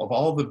possible of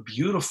all the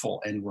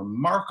beautiful and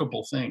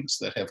remarkable things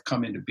that have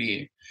come into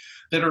being,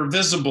 that are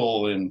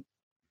visible in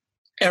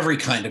every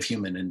kind of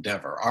human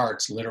endeavor,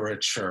 arts,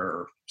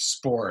 literature,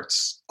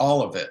 sports,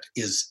 all of it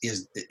is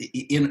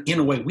in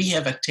a way, we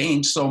have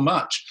attained so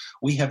much.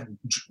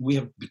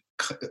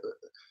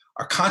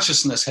 Our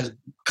consciousness has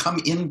come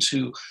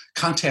into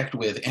contact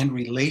with and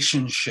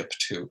relationship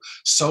to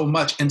so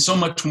much, and so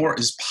much more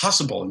is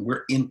possible. And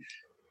we're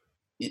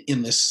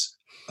in this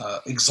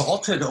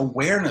exalted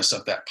awareness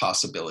of that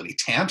possibility,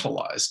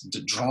 tantalized,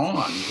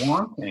 drawn,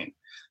 wanting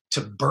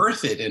to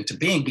birth it into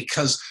being,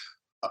 because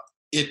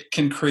it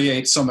can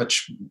create so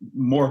much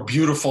more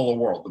beautiful a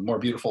world, the more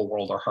beautiful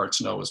world our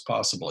hearts know is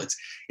possible.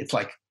 It's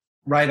like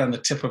right on the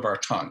tip of our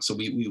tongue. So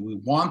we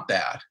want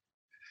that.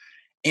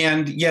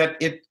 And yet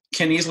it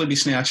can easily be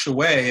snatched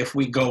away if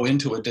we go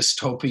into a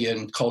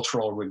dystopian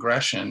cultural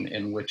regression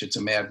in which it's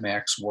a Mad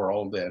Max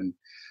world, and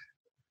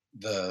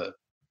the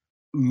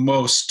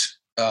most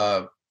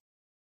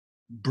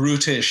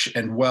brutish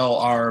and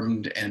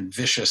well-armed and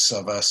vicious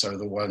of us are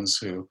the ones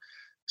who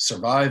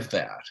survive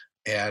that.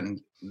 And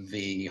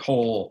the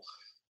whole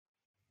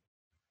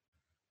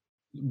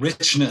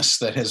richness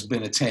that has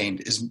been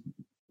attained is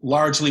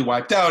largely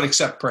wiped out,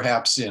 except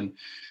perhaps in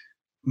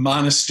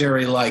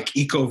monastery-like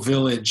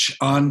eco-village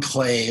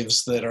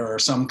enclaves that are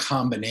some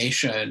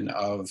combination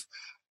of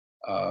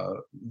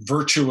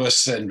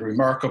virtuous and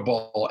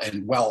remarkable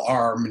and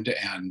well-armed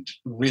and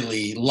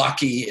really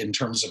lucky in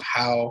terms of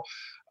how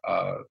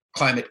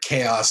climate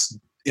chaos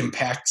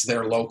impacts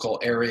their local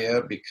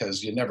area,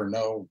 because you never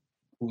know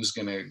who's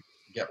going to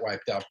get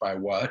wiped out by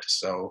what.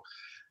 So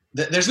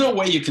there's no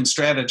way you can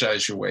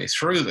strategize your way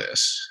through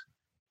this.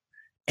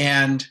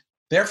 And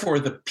therefore,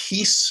 the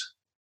peace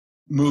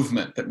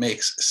movement that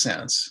makes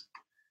sense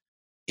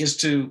is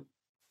to,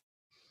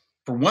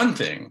 for one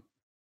thing,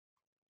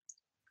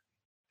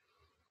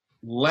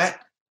 let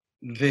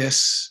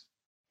this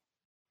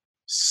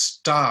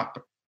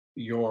stop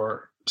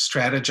your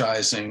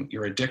strategizing,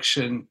 your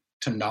addiction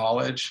to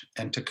knowledge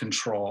and to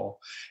control,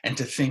 and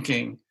to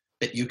thinking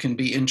that you can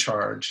be in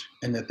charge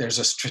and that there's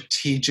a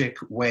strategic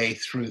way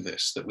through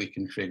this that we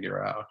can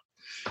figure out,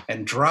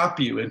 and drop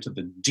you into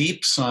the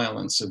deep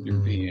silence of your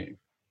being,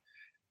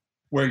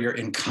 where you're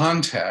in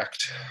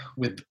contact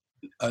with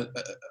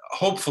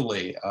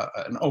hopefully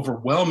an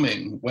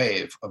overwhelming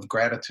wave of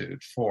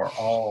gratitude for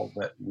all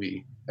that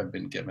we have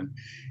been given,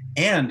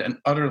 and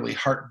an utterly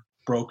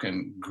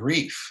heartbroken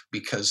grief,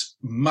 because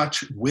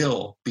much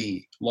will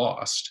be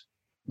lost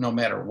no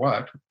matter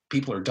what.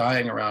 People are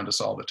dying around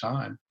us all the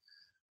time.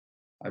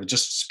 I was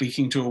just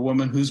speaking to a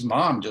woman whose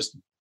mom just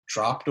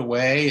dropped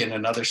away in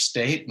another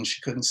state and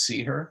she couldn't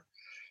see her.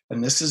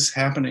 And this is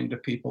happening to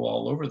people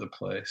all over the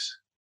place.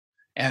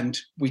 And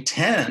we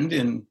tend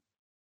in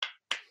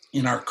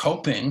our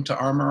coping to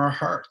armor our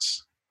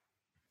hearts.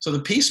 So the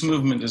peace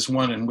movement is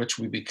one in which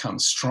we become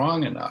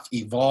strong enough,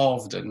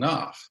 evolved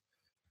enough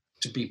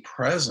to be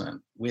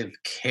present with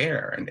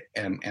care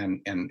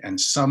and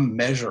some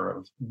measure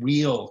of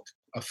real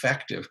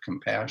effective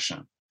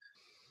compassion,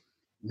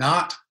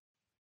 not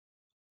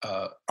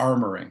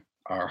armoring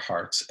our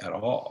hearts at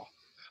all,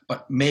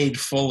 but made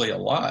fully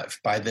alive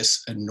by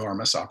this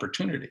enormous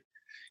opportunity.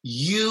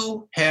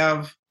 You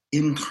have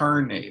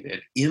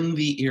incarnated in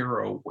the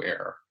era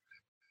where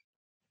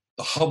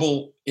the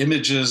Hubble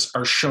images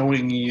are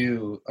showing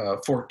you a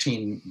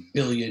 14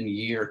 billion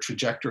year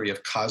trajectory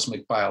of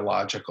cosmic,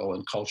 biological,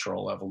 and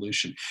cultural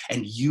evolution.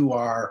 And you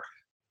are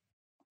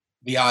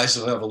the eyes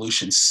of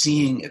evolution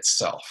seeing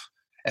itself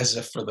as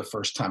if for the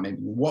first time. And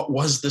what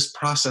was this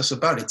process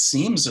about? It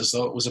seems as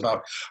though it was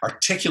about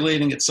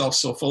articulating itself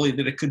so fully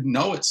that it could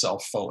know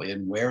itself fully.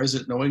 And where is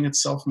it knowing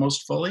itself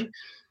most fully?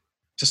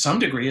 To some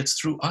degree, it's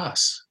through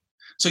us.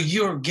 So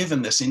you're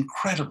given this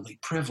incredibly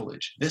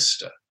privileged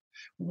vista,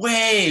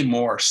 way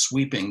more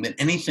sweeping than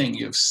anything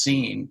you've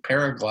seen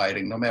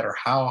paragliding, no matter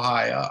how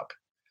high up.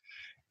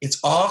 It's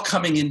all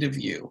coming into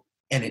view,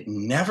 and it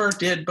never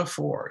did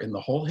before in the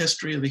whole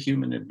history of the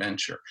human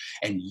adventure.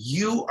 And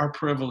you are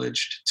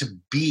privileged to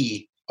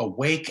be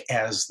awake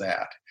as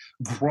that,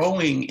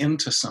 growing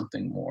into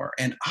something more,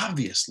 and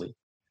obviously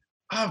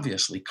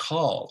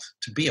called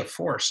to be a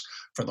force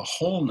for the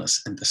wholeness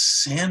and the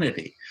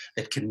sanity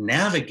that can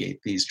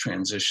navigate these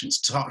transitions,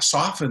 to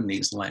soften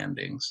these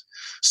landings,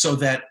 so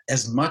that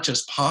as much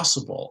as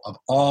possible of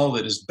all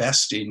that is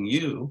best in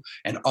you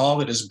and all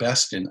that is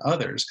best in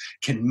others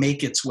can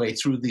make its way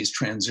through these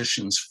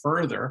transitions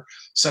further,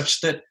 such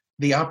that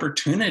the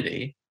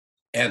opportunity,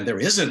 and there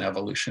is an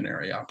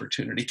evolutionary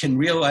opportunity, can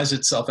realize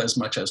itself as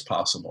much as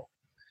possible.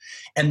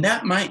 And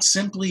that might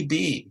simply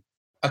be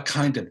a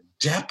kind of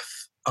depth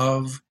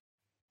of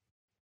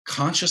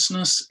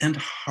consciousness and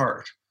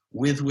heart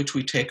with which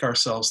we take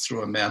ourselves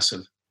through a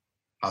massive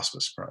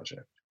hospice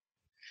project.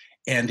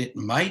 And it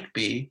might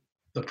be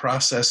the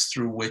process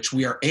through which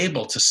we are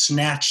able to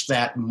snatch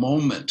that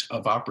moment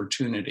of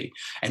opportunity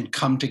and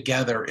come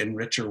together in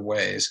richer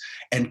ways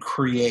and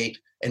create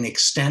an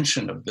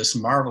extension of this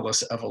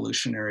marvelous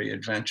evolutionary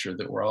adventure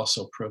that we're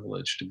also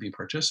privileged to be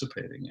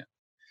participating in.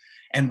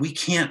 And we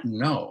can't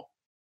know,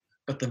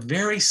 but the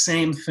very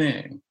same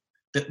thing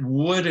that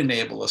would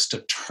enable us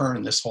to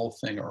turn this whole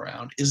thing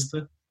around is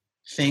the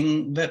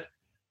thing that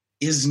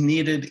is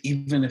needed,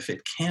 even if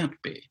it can't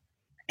be.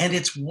 And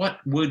it's what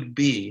would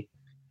be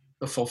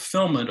the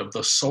fulfillment of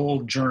the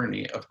soul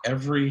journey of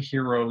every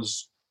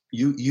hero's,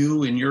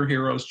 you in your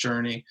hero's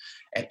journey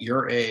at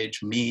your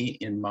age, me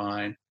in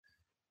mine,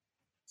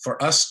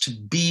 for us to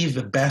be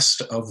the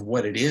best of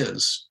what it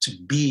is, to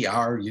be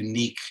our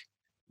unique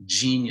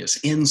genius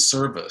in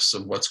service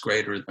of what's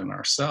greater than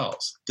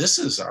ourselves. This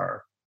is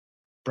our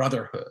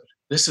brotherhood.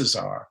 This is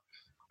our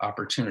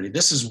opportunity.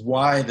 This is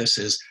why this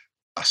is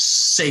a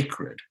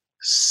sacred,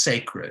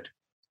 sacred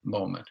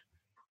moment.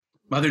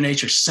 Mother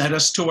Nature sent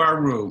us to our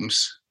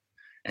rooms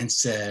and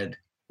said,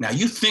 now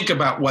you think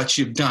about what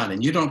you've done,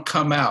 and you don't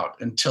come out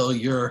until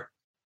you're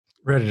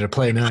ready to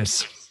play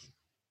nice.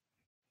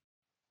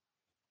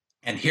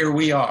 And here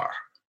we are.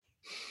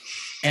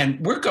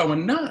 And we're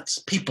going nuts.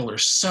 People are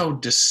so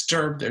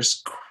disturbed.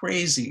 There's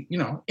crazy,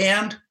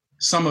 and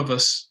some of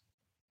us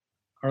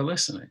are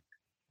listening.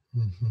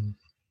 Mm-hmm.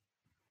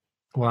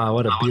 Wow,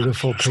 what a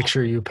beautiful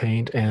picture you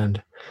paint.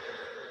 And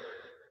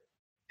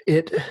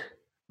it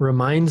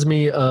reminds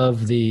me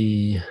of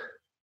the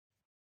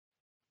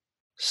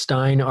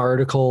Stein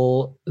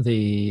article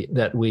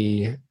that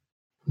we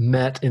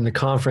met in the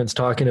conference,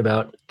 talking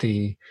about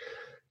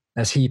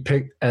as he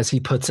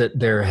puts it,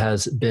 there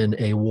has been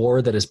a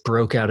war that has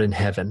broke out in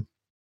heaven.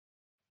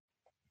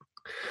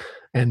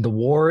 And the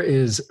war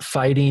is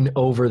fighting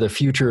over the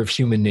future of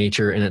human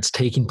nature, and it's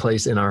taking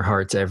place in our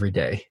hearts every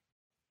day.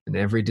 In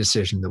every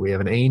decision, that we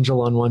have an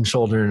angel on one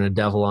shoulder and a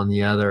devil on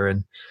the other,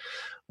 and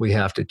we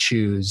have to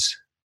choose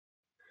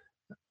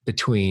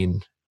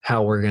between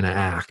how we're going to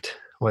act,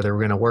 whether we're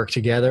going to work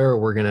together or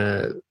we're going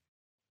to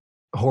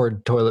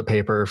hoard toilet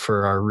paper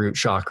for our root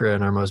chakra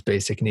and our most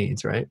basic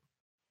needs, right?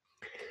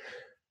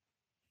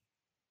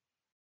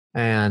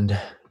 And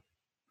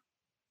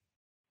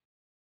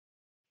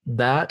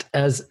that,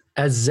 as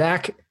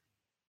Zach,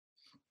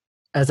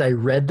 as I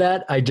read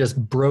that, I just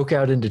broke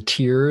out into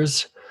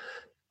tears,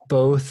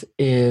 both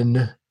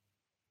in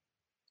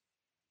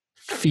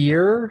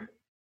fear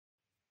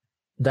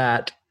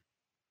that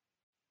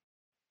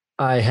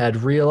I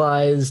had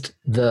realized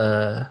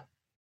the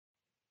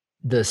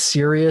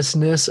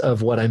seriousness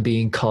of what I'm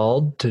being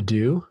called to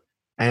do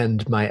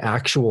and my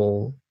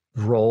actual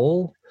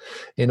role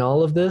in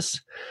all of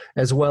this,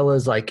 as well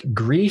as like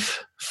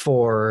grief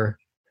for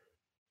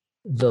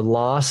the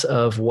loss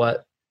of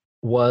what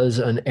was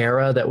an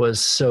era that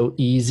was so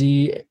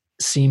easy,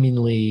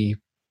 seemingly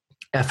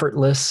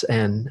effortless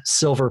and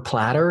silver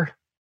platter.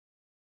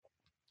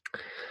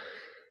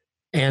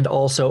 And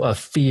also a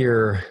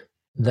fear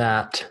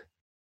that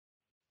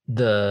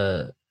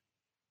the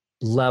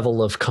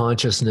level of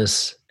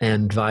consciousness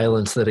and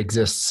violence that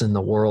exists in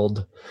the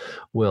world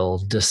will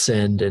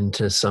descend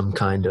into some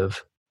kind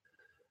of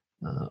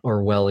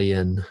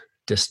Orwellian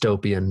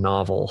dystopian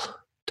novel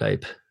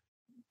type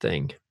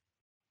thing.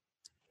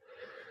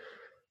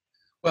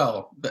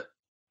 Well, the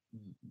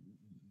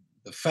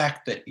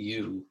fact that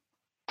you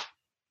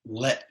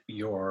let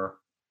your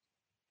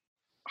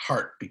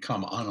heart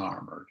become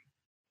unarmored,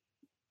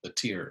 the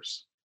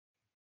tears,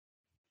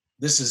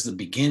 this is the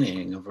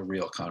beginning of a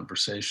real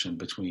conversation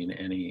between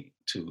any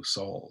two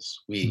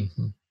souls. We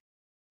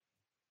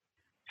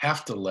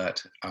have to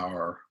let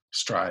our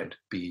stride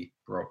be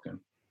broken.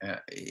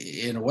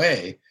 In a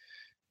way,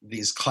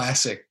 these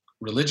classic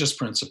religious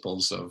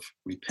principles of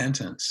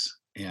repentance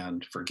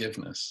and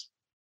forgiveness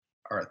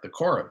are at the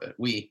core of it.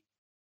 We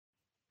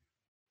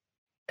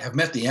have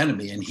met the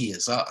enemy and he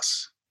is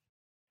us.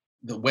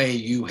 The way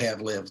you have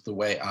lived, the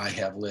way I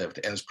have lived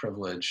as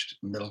privileged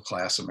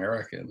middle-class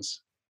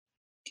Americans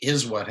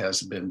is what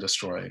has been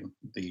destroying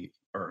the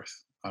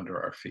earth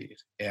under our feet.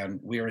 And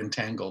we are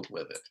entangled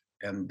with it.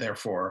 And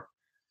therefore,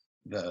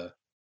 there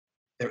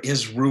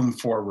is room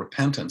for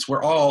repentance.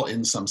 We're all,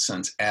 in some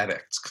sense,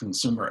 addicts,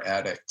 consumer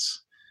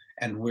addicts.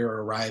 And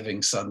we're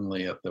arriving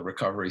suddenly at the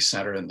recovery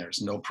center, and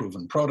there's no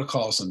proven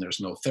protocols, and there's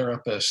no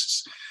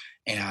therapists,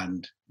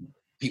 and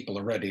people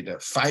are ready to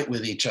fight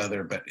with each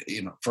other. But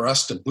for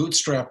us to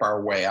bootstrap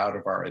our way out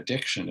of our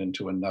addiction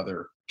into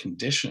another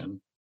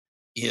condition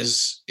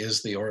is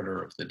the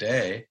order of the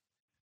day.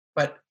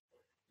 But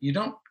you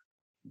don't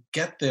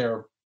get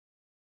there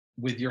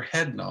with your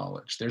head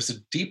knowledge. There's a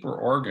deeper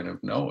organ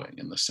of knowing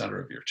in the center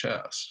of your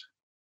chest.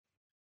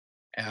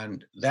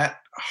 And that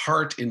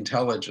heart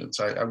intelligence,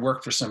 I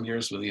worked for some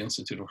years with the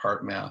Institute of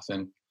Heart Math,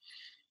 and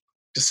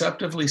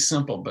deceptively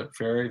simple, but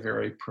very,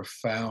 very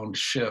profound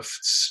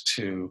shifts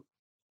to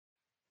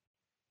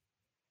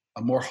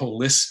a more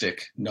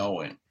holistic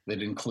knowing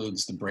that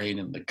includes the brain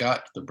and the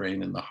gut, the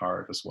brain and the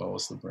heart, as well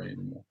as the brain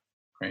and the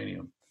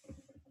cranium,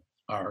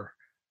 are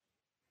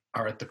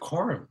at the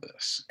core of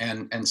this.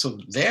 And so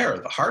there,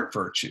 the heart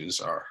virtues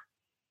are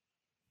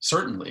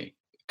certainly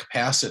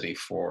capacity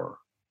for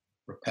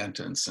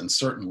repentance and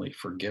certainly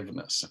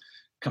forgiveness,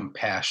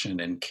 compassion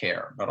and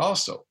care, but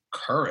also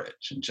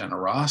courage and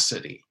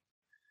generosity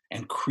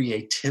and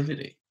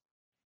creativity.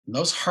 And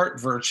those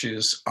heart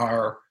virtues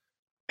are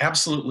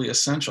absolutely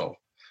essential.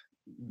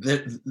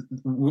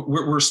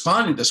 We're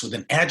responding to this with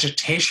an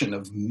agitation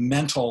of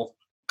mental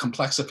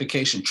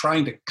complexification,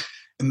 trying to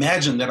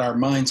imagine that our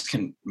minds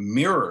can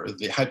mirror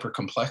the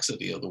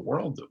hypercomplexity of the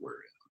world that we're in.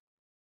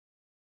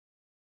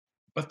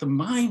 But the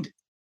mind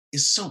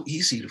is so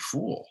easy to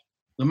fool.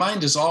 The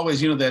mind is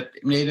always, that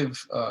native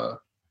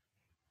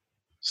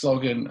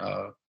slogan,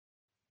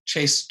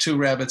 chase two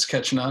rabbits,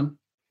 catch none.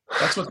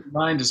 That's what the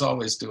mind is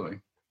always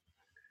doing.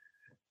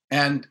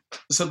 And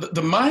so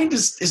the mind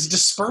is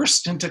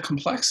dispersed into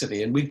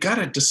complexity, and we've got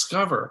to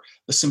discover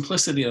the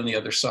simplicity on the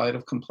other side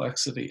of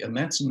complexity, and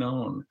that's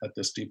known at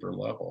this deeper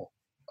level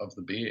of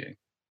the being.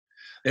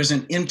 There's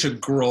an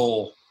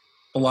integral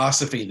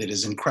philosophy that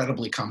is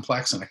incredibly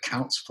complex and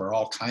accounts for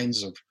all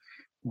kinds of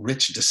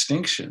rich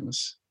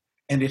distinctions,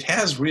 and it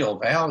has real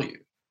value.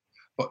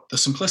 But the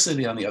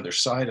simplicity on the other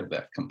side of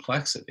that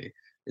complexity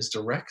is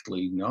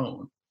directly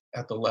known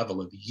at the level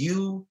of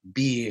you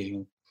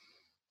being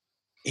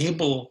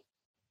able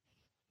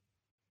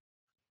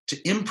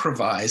to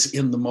improvise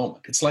in the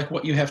moment. It's like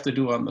what you have to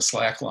do on the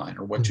slack line,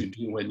 or what you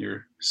do when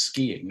you're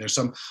skiing. There's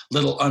some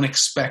little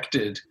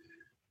unexpected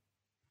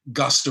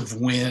gust of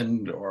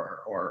wind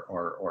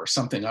or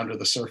something under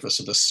the surface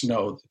of the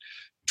snow that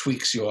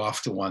tweaks you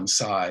off to one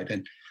side.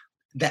 And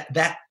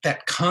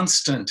that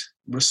constant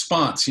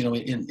response,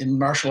 in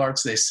martial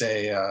arts, they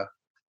say,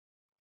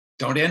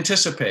 don't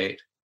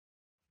anticipate,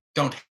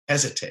 don't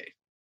hesitate.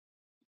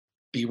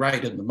 Be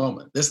right in the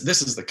moment.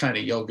 This is the kind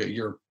of yoga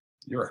you're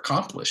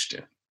accomplished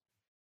in.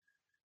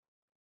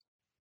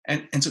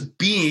 And so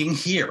being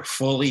here,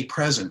 fully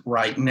present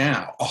right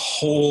now, a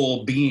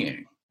whole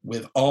being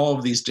with all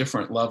of these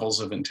different levels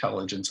of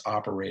intelligence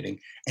operating,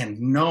 and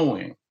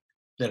knowing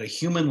that a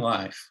human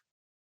life,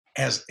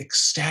 as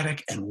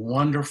ecstatic and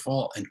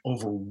wonderful and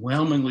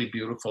overwhelmingly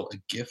beautiful a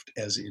gift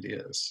as it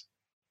is,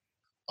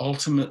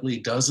 ultimately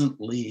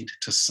doesn't lead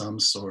to some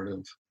sort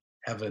of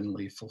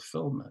heavenly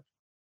fulfillment.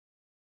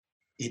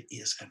 It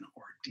is an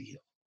ordeal.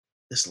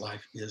 This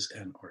life is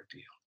an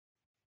ordeal.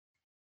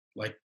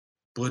 Like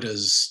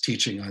Buddha's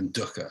teaching on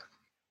dukkha.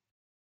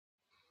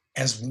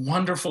 As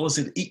wonderful as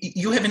it,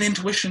 you have an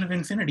intuition of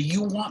infinity.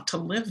 You want to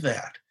live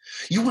that.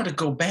 You want to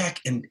go back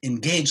and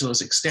engage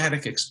those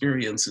ecstatic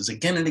experiences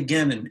again and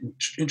again and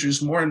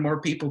introduce more and more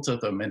people to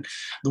them. And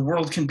the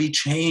world can be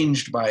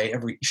changed by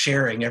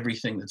sharing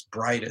everything that's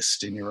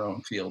brightest in your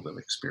own field of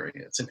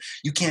experience. And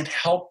you can't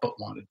help but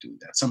want to do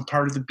that. Some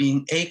part of the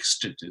being aches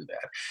to do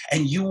that.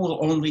 And you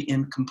will only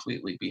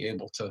incompletely be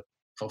able to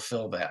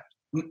fulfill that.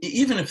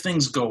 Even if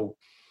things go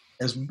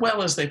as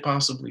well as they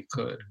possibly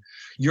could,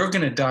 you're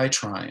going to die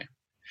trying,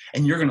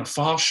 and you're going to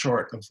fall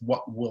short of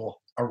what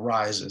will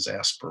arise as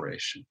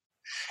aspiration.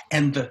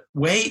 And the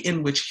way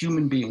in which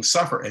human beings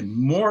suffer, and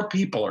more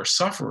people are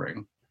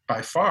suffering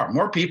by far,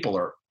 more people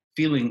are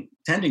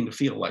tending to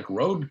feel like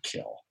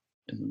roadkill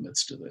in the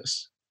midst of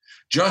this,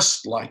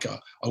 just like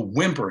a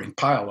whimpering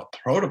pile of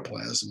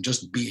protoplasm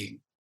just being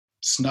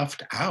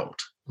snuffed out.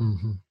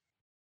 Mm-hmm.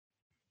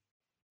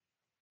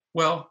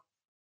 Well,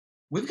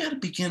 we've got to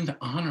begin to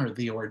honor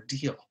the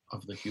ordeal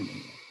of the human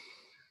life.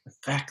 The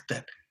fact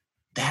that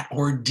that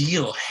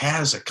ordeal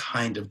has a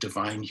kind of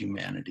divine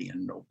humanity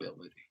and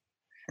nobility,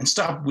 and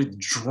stop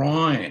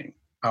withdrawing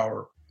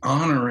our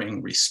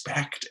honoring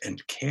respect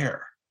and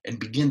care, and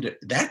begin to,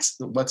 that's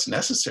what's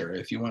necessary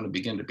if you want to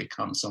begin to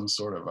become some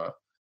sort of a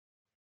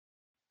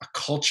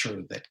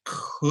culture that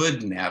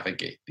could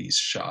navigate these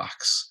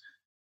shocks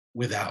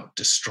without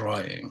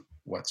destroying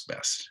what's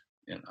best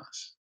in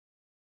us.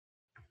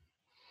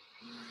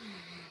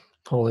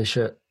 Holy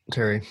shit,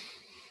 Terry.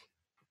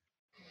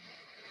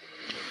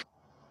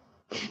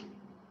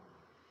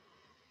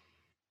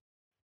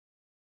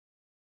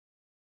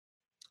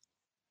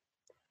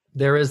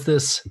 There's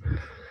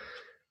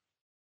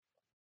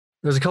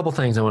a couple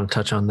things I want to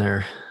touch on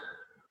there.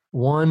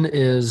 One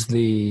is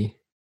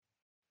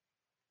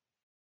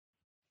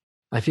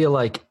I feel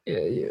like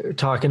you're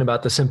talking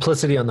about the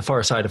simplicity on the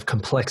far side of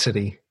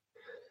complexity.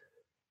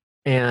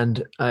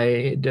 And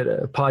I did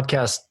a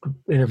podcast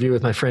interview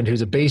with my friend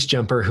who's a base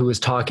jumper, who was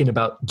talking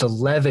about the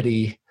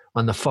levity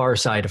on the far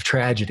side of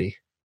tragedy.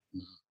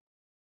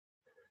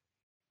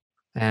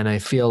 And I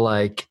feel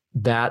like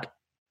that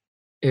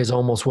is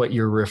almost what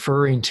you're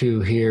referring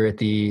to here at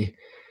the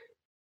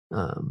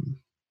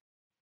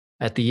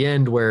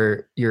end,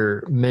 where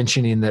you're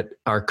mentioning that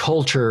our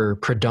culture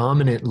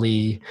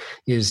predominantly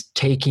is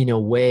taking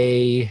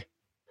away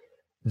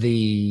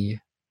the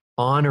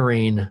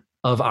honoring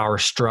of our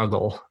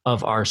struggle,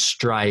 of our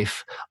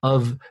strife,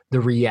 of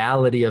the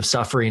reality of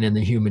suffering in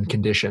the human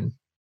condition.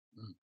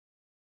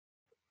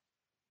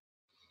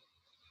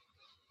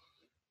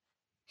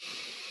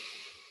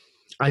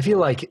 I feel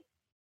like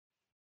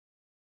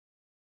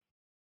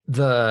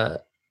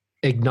the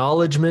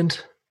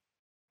acknowledgement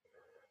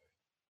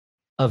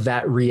of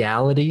that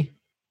reality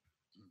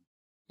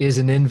is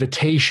an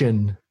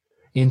invitation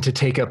in to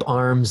take up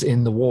arms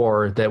in the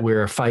war that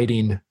we're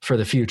fighting for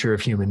the future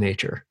of human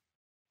nature.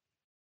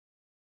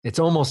 It's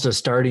almost a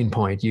starting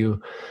point.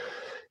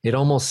 It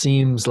almost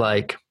seems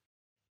like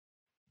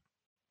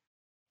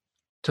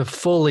to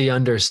fully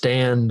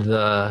understand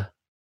the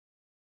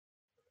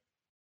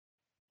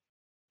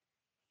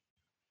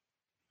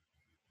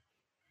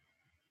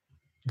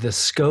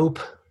scope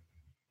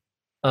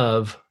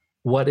of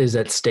what is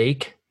at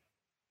stake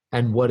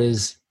and what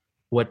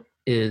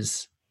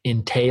is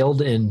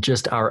entailed in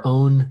just our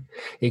own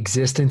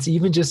existence,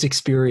 even just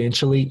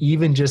experientially,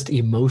 even just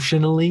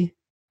emotionally,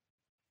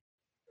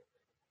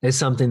 is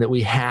something that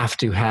we have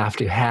to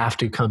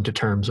come to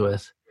terms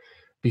with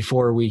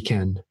before we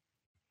can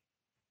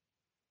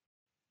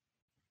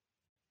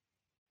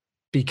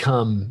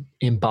become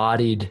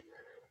embodied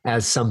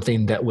as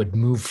something that would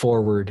move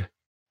forward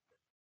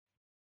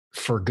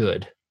for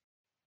good.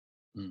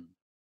 Mm.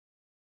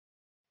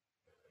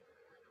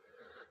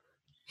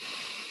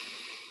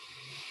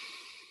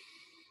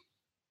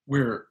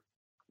 We're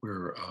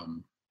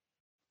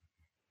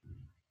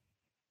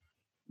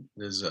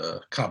there's a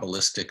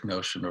Kabbalistic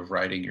notion of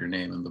writing your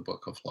name in the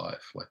book of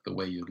life, like the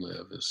way you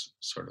live is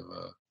sort of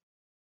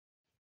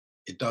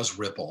it does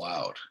ripple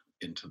out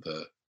into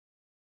the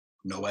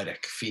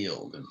noetic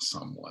field in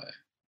some way.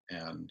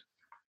 And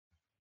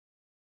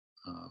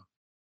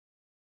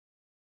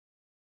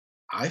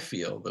I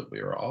feel that we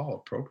are all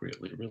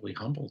appropriately really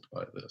humbled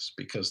by this,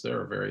 because there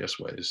are various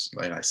ways.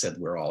 Like I said,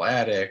 we're all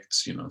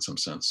addicts, in some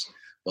sense.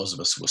 Those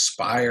of us who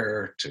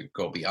aspire to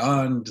go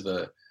beyond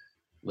the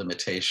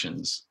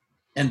limitations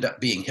end up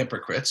being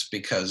hypocrites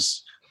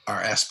because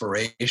our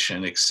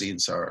aspiration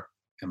exceeds our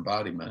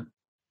embodiment.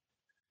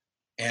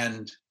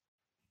 And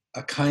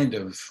a kind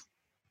of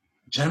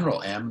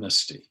general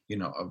amnesty,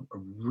 a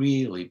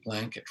really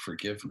blanket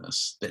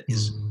forgiveness that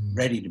is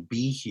ready to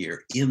be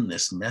here in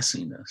this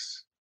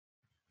messiness.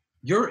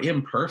 You're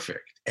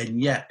imperfect,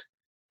 and yet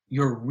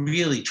you're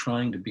really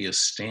trying to be a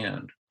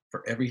stand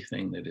for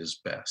everything that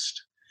is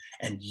best.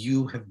 And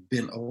you have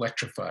been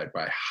electrified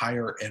by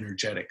higher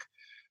energetic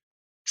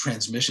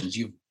transmissions.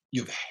 You've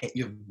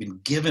been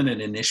given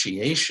an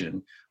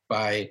initiation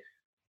by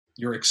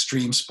your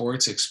extreme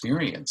sports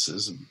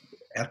experiences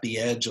at the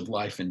edge of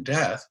life and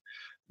death,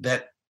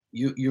 that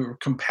you're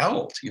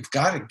compelled. You've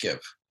got to give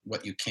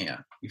what you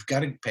can. You've got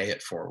to pay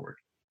it forward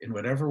in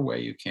whatever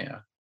way you can.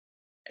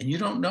 And you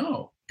don't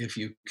know if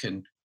you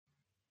can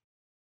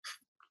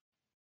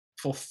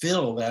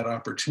fulfill that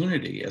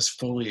opportunity as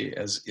fully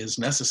as is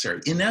necessary.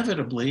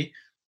 Inevitably,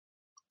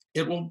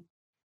 you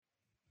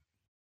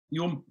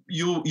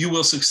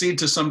will succeed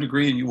to some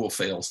degree, and you will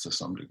fail to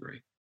some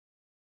degree.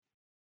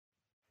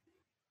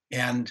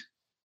 And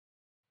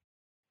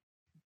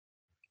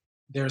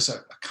there's a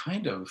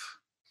kind of,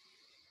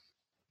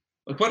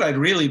 like, what I'd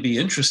really be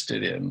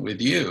interested in with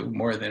you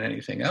more than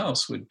anything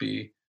else would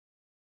be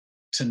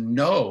to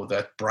know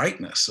that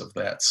brightness of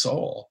that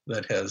soul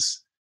that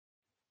has,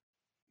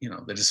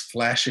 that is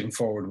flashing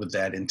forward with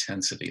that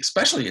intensity.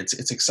 Especially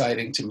it's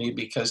exciting to me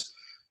because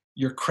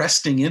you're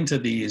cresting into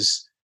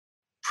these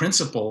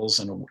principles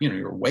and,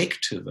 you're awake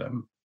to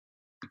them,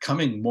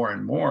 becoming more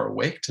and more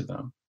awake to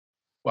them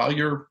while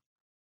you're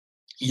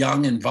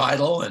young and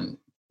vital, and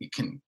you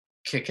can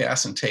kick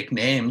ass and take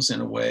names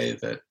in a way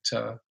that,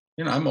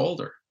 I'm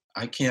older.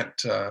 I can't,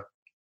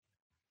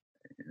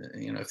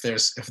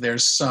 if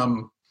there's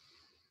some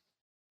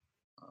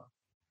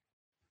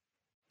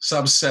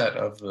subset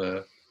of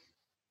the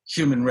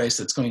human race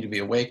that's going to be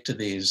awake to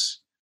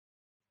these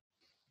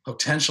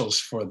potentials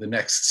for the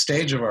next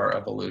stage of our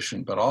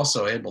evolution, but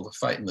also able to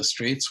fight in the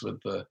streets with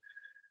the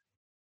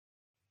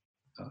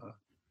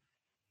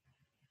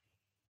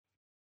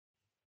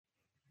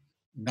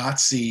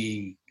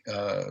Nazi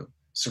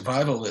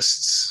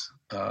survivalists,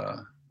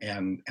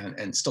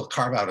 and still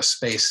carve out a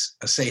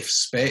safe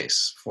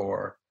space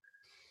for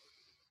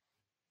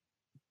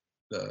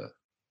the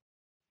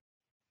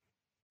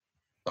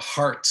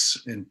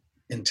heart's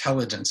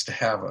intelligence to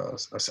have a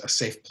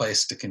safe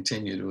place to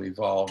continue to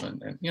evolve.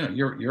 And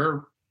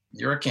you're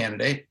a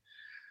candidate.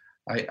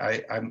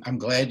 I'm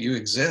glad you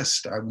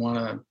exist. I want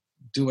to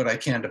do what I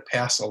can to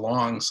pass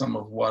along some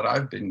of what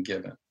I've been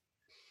given.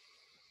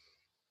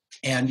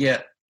 And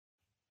yet,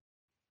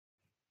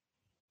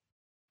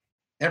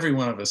 every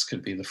one of us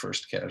could be the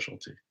first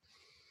casualty.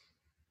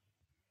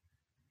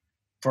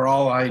 For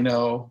all I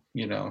know,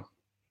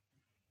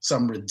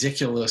 some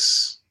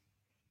ridiculous,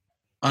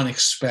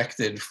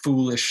 unexpected,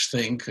 foolish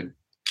thing could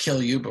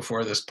kill you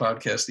before this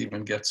podcast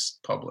even gets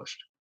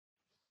published.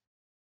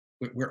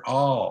 We're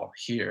all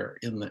here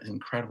in the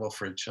incredible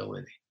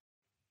fragility.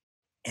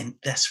 And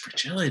that's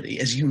fragility,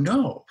 as you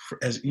know,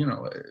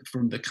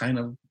 from the kind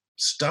of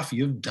stuff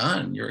you've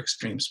done, your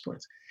extreme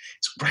sports.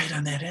 It's right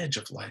on that edge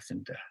of life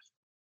and death.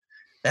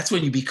 That's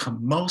when you become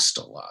most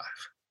alive.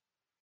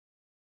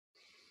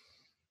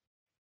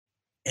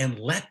 And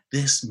let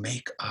this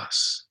make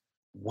us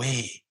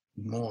way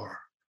more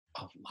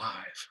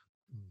alive.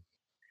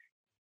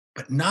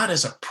 But not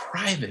as a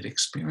private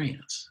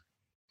experience,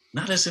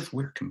 not as if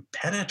we're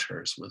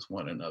competitors with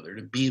one another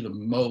to be the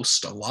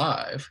most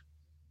alive,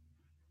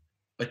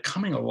 but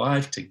coming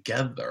alive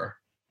together,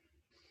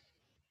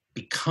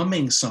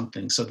 becoming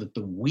something so that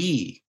the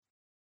we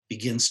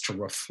begins to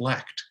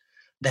reflect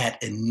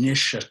that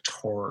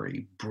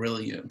initiatory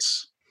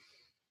brilliance,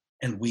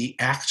 and we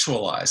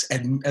actualize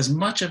and as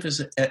much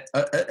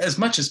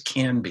as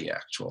can be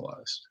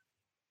actualized,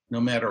 no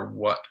matter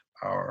what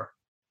our,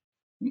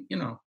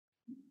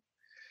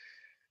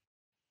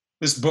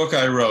 this book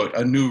I wrote,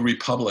 A New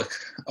Republic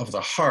of the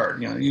Heart,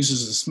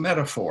 uses this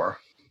metaphor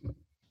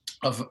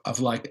of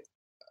like,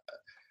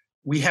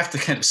 we have to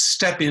kind of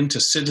step into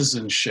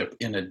citizenship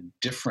in a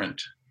different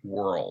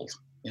world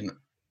in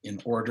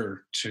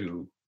order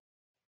to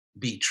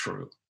be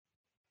true.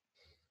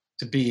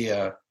 To be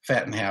a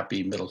fat and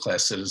happy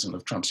middle-class citizen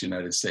of Trump's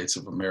United States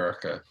of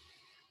America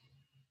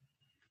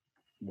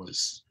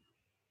was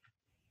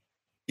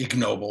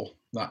ignoble,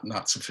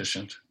 not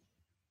sufficient.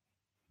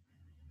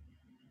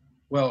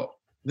 Well,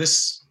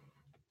 this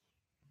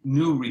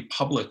new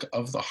republic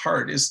of the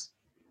heart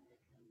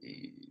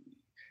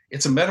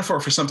it's a metaphor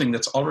for something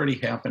that's already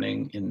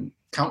happening in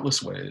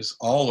countless ways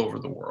all over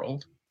the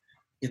world.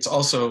 It's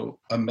also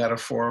a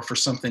metaphor for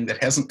something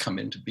that hasn't come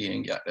into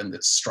being yet and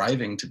that's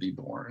striving to be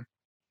born.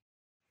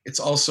 It's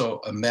also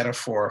a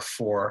metaphor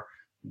for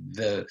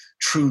the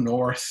true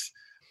north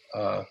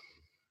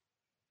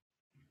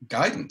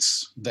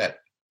guidance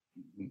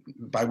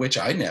by which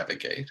I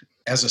navigate.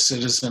 As a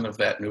citizen of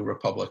that new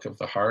Republic of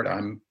the Heart,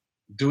 I'm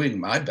doing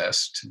my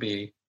best to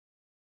be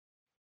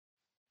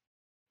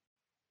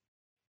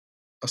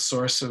a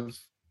source of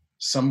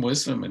some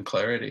wisdom and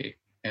clarity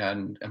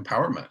and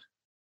empowerment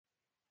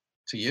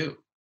to you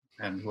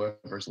and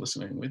whoever's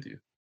listening with you.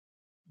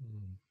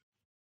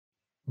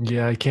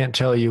 Yeah, I can't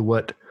tell you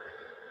what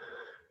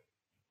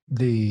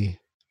the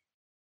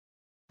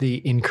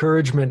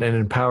encouragement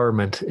and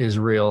empowerment is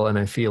real, and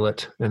I feel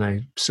it, and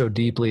I so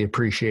deeply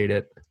appreciate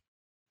it.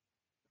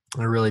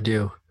 I really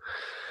do.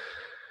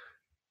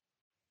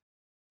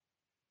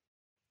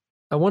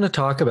 I want to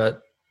talk about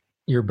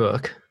your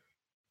book,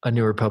 A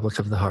New Republic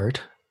of the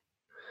Heart.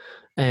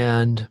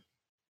 And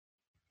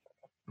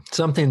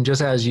something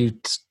just as you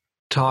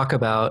talk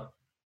about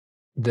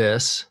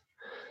this,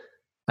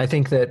 I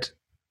think that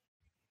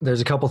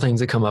there's a couple things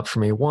that come up for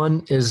me.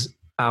 One is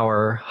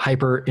our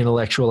hyper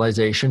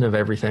intellectualization of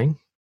everything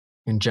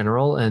in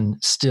general.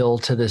 And still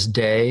to this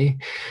day,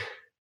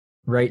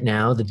 right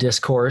now, the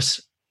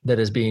discourse that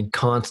is being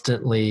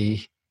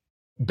constantly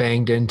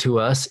banged into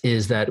us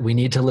is that we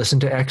need to listen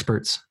to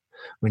experts.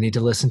 We need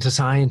to listen to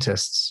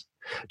scientists.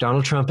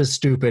 Donald Trump is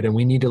stupid and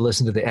we need to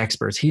listen to the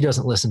experts. He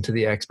doesn't listen to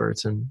the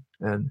experts.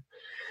 And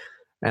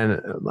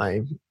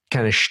my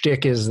kind of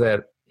shtick is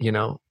that, you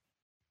know,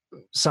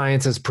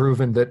 science has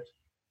proven that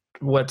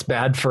what's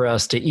bad for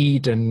us to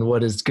eat and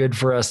what is good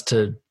for us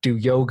to do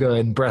yoga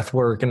and breath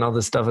work and all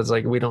this stuff. It's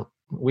like, we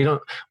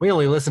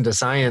only listen to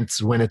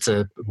science when it's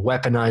a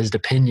weaponized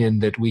opinion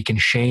that we can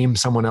shame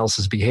someone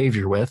else's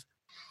behavior with.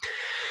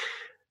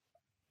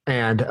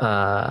 And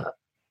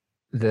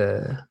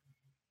the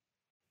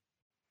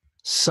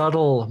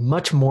subtle,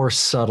 much more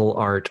subtle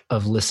art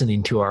of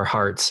listening to our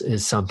hearts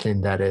is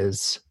something that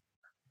is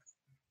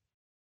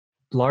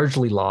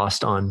largely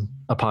lost on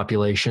a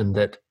population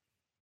that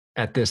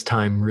at this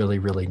time really,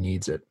 really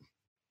needs it.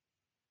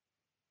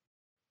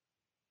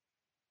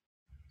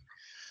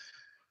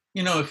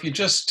 You know, if you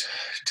just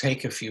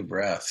take a few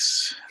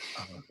breaths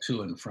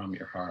to and from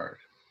your heart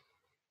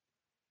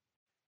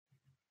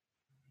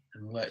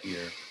and let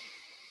your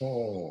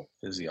whole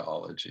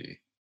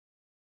physiology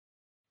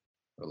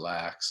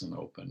relax and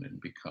open and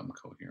become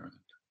coherent.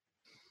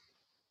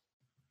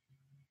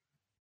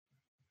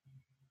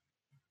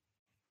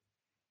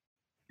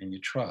 And you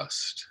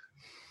trust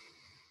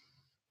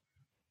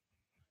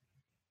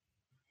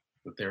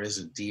that there is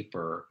a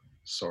deeper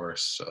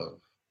source of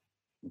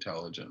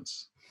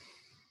intelligence.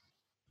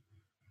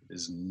 It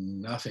has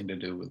nothing to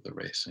do with the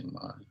racing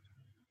mind.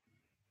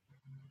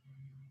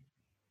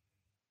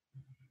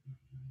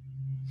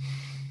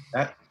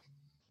 That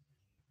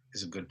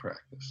is a good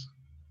practice.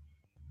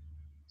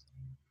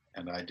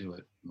 And I do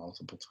it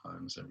multiple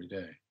times every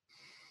day.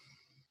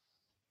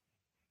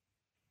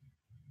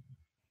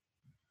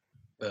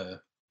 The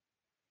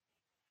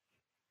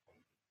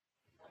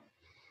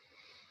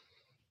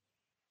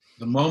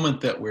moment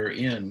that we're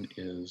in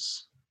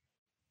is,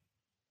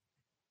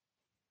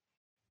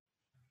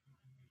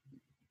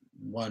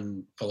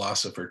 one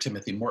philosopher,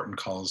 Timothy Morton,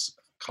 calls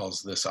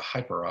this a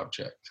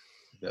hyperobject.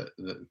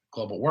 The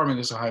global warming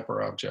is a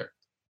hyperobject.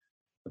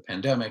 The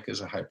pandemic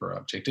is a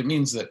hyperobject. It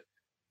means that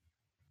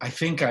I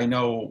think I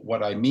know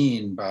what I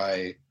mean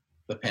by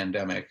the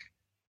pandemic,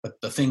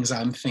 but the things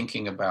I'm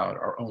thinking about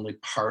are only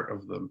part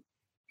of the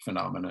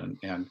phenomenon.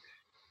 And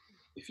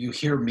if you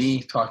hear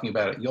me talking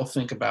about it, you'll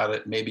think about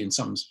it maybe in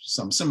some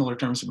similar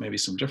terms, maybe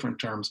some different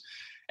terms,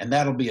 and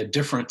that'll be a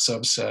different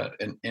subset,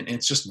 and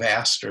it's just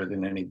vaster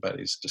than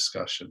anybody's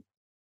discussion.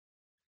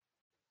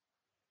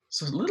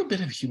 So a little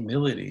bit of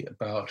humility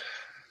about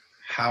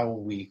how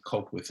we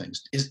cope with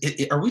things.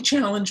 Are we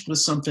challenged with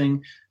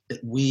something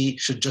that we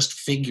should just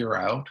figure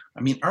out?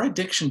 I mean, our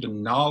addiction to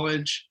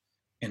knowledge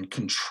and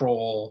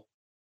control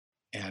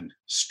and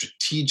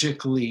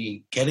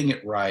strategically getting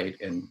it right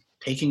and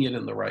taking it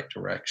in the right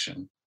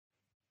direction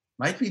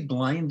might be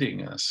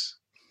blinding us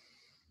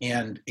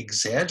and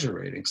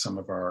exaggerating some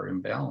of our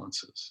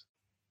imbalances.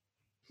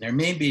 There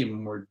may be a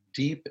more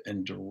deep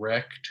and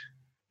direct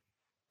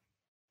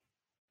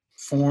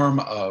form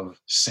of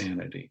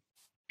sanity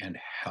and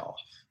health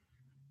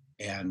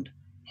and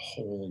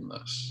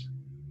wholeness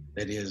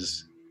that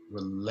is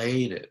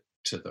related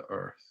to the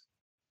earth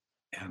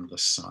and the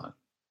sun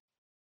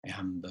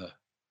and the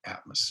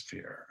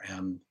atmosphere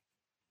and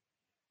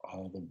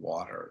all the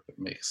water that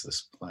makes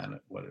this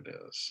planet what it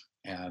is,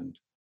 and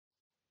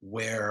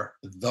where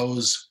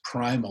those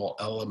primal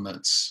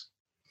elements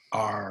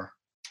are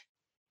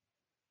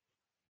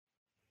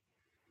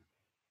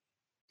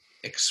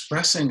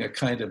expressing a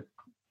kind of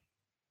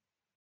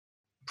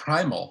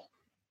primal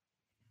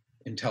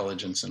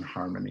intelligence and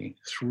harmony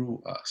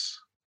through us.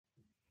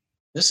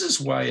 This is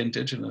why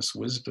indigenous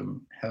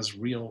wisdom has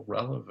real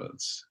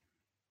relevance.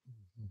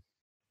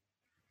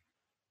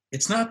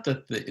 It's not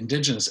that the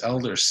indigenous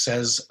elder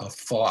says a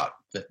thought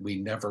that we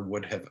never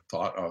would have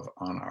thought of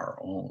on our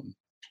own,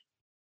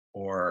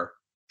 or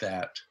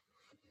that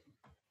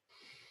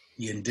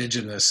the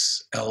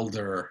indigenous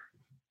elder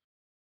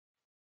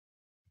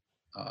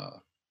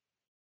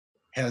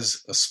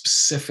has a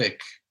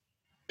specific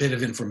bit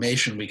of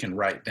information we can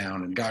write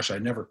down, and gosh, I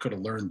never could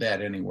have learned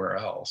that anywhere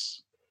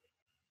else.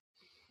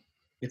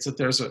 It's that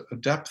there's a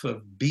depth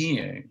of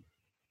being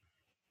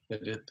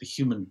that the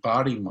human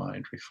body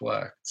mind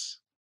reflects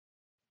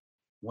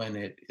when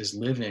it is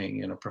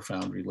living in a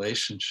profound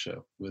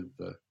relationship with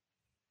the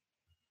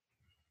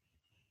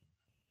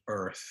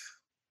earth,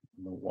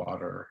 and the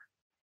water,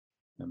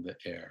 and the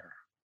air,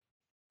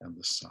 and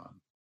the sun.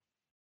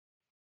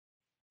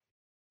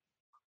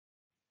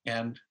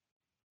 And,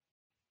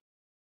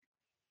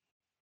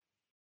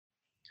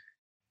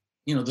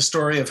 you know, the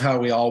story of how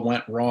we all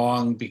went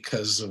wrong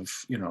because of,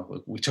 you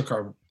know, we took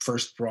our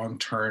first wrong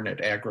turn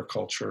at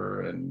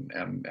agriculture and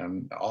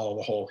the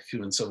whole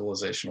human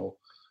civilizational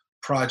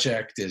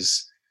project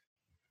is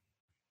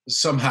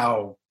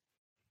somehow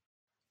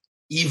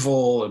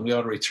evil and we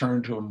ought to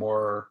return to a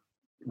more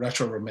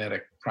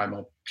retro-romantic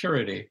primal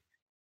purity.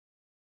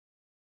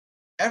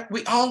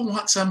 We all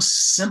want some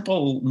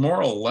simple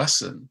moral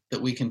lesson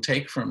that we can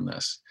take from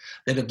this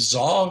that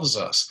absolves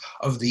us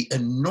of the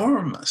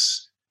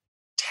enormous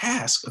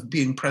task of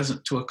being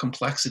present to a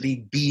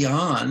complexity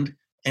beyond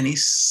any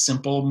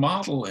simple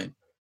modeling.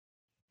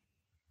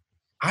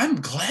 I'm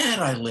glad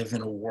I live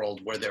in a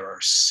world where there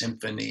are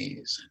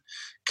symphonies and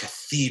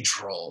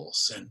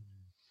cathedrals and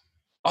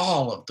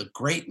all of the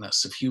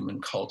greatness of human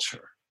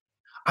culture.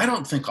 I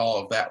don't think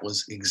all of that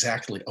was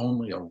exactly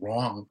only a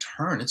wrong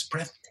turn. It's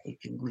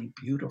breathtakingly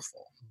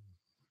beautiful.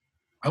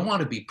 I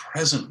want to be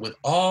present with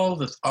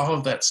all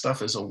of that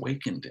stuff is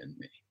awakened in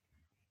me.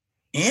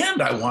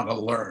 And I want to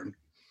learn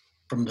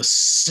from the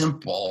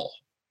simple,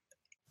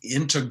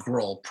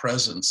 integral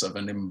presence of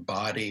an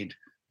embodied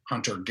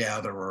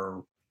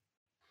hunter-gatherer,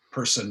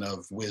 person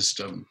of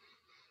wisdom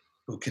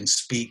who can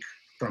speak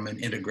from an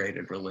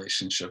integrated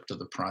relationship to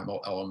the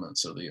primal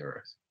elements of the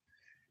earth.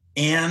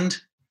 And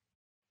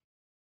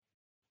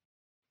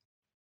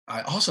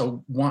I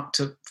also want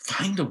to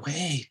find a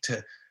way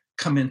to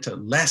come into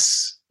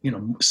less,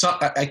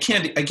 I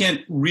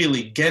can't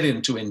really get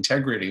into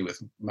integrity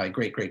with my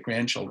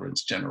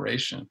great-great-grandchildren's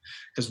generation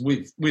because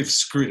we've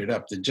screwed it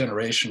up. The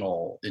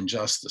generational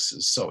injustice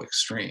is so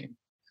extreme.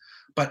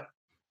 But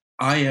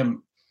I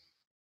am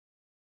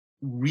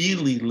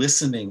really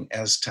listening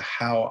as to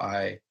how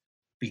I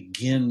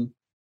begin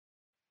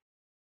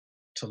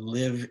to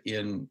live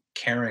in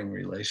caring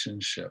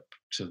relationship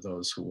to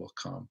those who will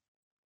come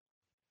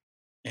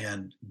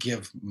and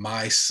give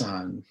my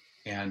son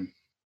and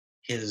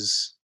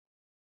his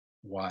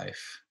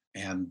wife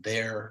and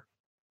their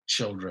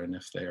children,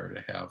 if they are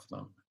to have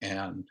them,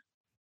 and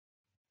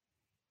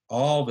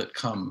all that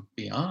come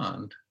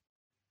beyond,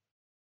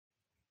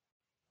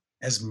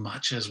 as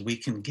much as we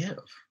can give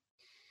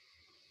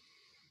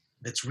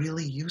that's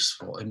really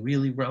useful and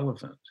really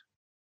relevant.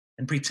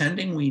 And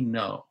pretending we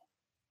know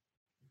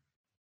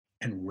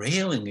and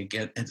railing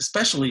against, and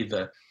especially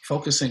the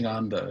focusing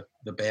on the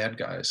bad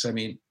guys. I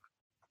mean,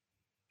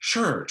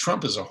 sure,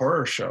 Trump is a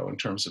horror show in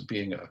terms of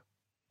being a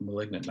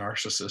malignant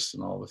narcissist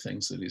and all the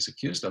things that he's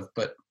accused of,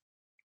 but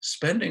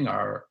spending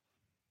our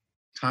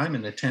time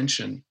and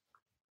attention,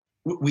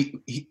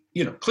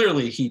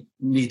 clearly he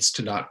needs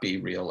to not be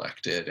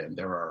reelected, and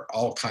there are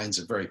all kinds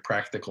of very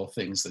practical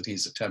things that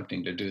he's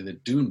attempting to do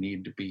that do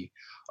need to be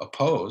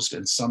opposed,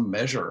 and some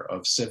measure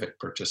of civic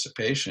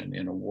participation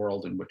in a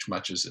world in which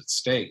much is at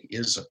stake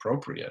is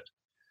appropriate.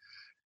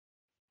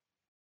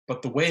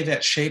 But the way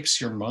that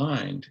shapes your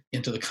mind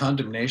into the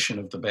condemnation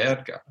of the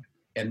bad guy,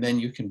 and then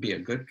you can be a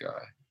good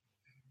guy,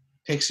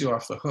 takes you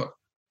off the hook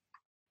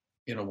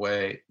in a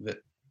way that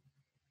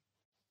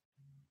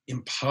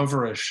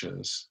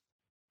impoverishes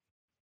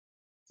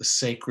the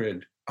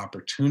sacred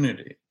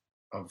opportunity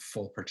of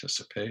full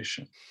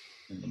participation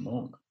in the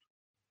moment.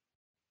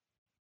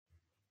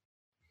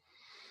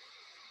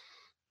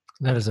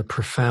 That is a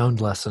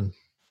profound lesson.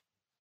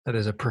 That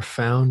is a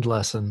profound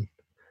lesson.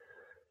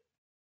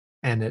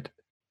 And it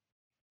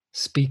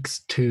speaks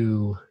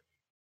to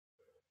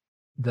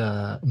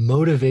the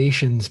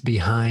motivations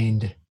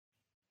behind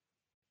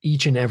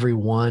each and every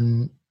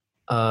one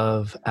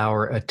of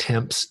our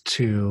attempts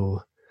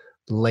to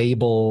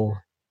label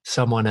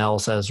someone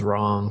else as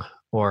wrong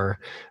or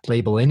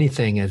label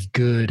anything as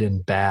good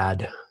and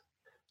bad.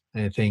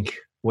 And I think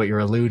what you're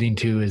alluding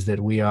to is that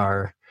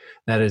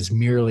that is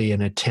merely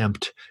an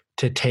attempt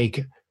to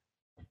take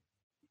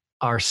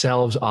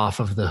ourselves off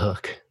of the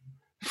hook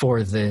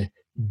for the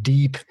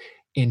deep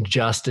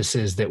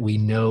injustices that we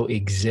know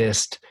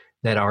exist,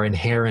 that are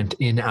inherent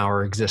in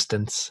our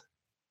existence.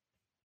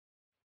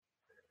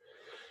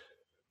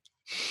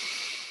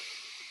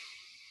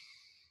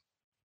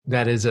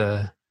 That is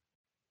a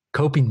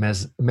coping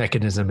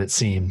mechanism, it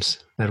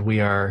seems, that we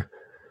are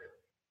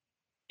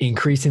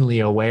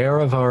increasingly aware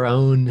of our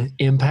own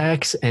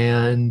impacts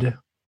and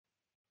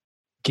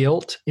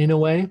guilt in a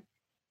way,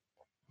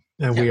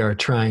 and we are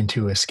trying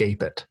to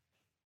escape it.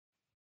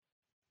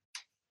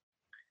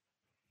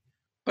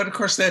 But of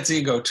course, that's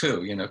ego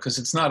too, because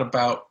it's not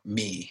about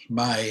me.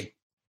 My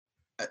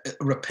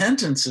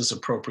repentance is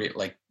appropriate,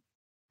 like,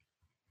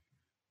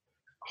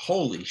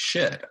 holy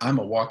shit, I'm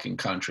a walking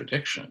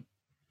contradiction.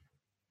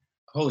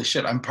 Holy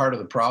shit, I'm part of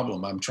the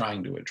problem I'm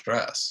trying to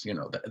address.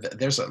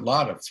 There's a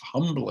lot of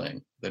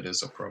humbling that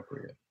is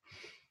appropriate.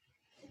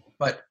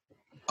 But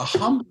a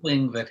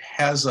humbling that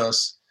has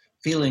us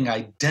feeling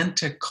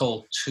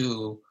identical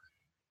to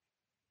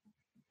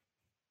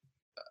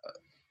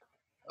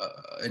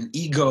an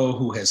ego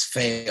who has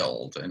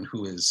failed and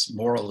who is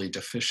morally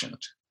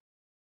deficient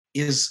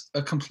is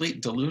a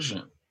complete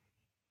delusion.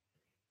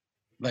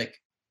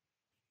 Like,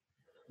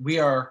 we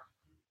are,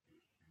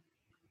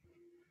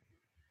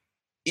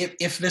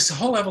 if this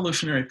whole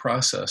evolutionary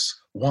process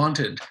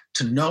wanted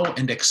to know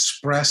and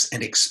express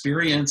and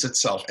experience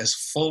itself as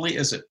fully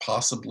as it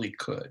possibly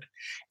could,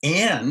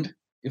 and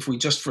if we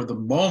just for the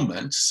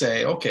moment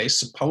say, okay,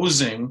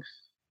 supposing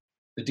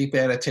the deep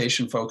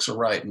adaptation folks are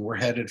right and we're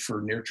headed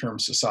for near-term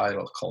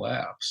societal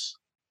collapse,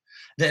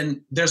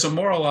 then there's a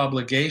moral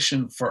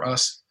obligation for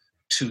us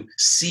to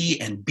see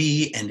and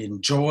be and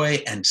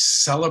enjoy and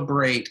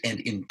celebrate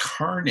and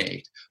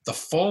incarnate the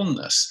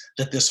fullness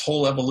that this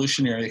whole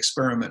evolutionary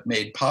experiment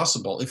made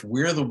possible if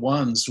we're the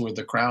ones who are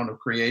the crown of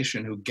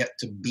creation who get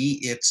to be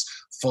its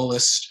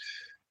fullest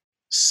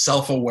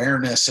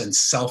self-awareness and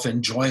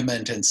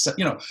self-enjoyment. And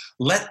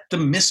let the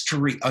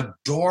mystery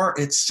adore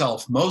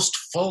itself most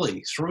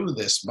fully through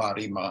this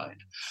body-mind.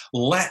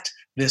 Let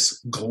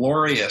this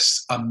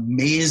glorious,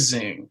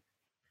 amazing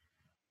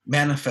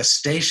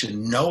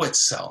manifestation know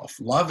itself,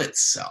 love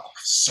itself,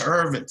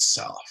 serve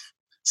itself,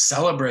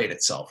 celebrate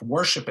itself,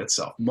 worship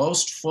itself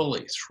most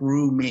fully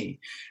through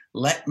me.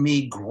 Let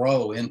me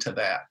grow into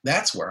that.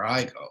 That's where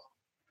I go.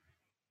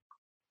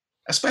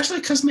 Especially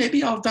because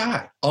maybe I'll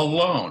die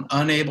alone,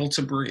 unable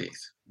to breathe,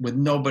 with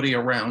nobody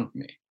around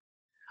me.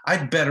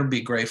 I'd better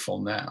be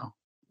grateful now.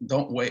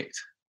 Don't wait.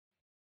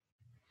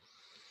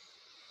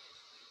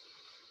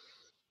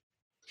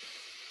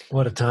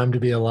 What a time to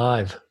be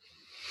alive.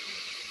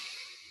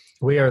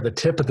 We are the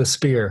tip of the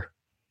spear.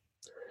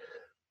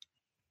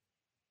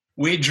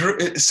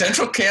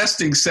 Central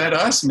casting said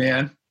us,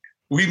 man.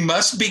 We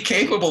must be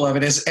capable of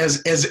it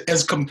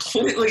as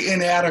completely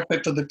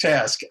inadequate to the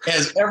task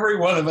as every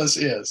one of us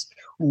is.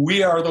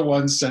 We are the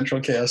ones central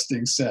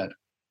casting sent.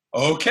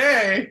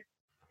 Okay,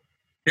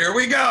 here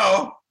we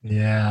go.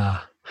 Yeah.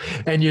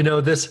 And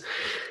this,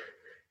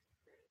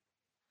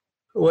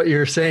 what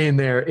you're saying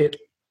there,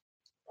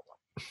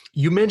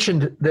 you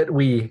mentioned that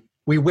we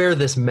wear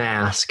this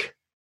mask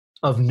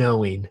of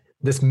knowing,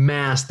 this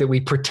mask that we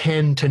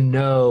pretend to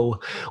know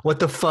what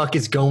the fuck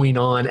is going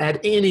on at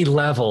any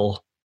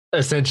level,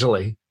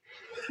 essentially.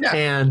 Yeah.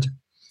 And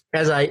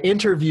as I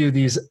interview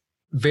these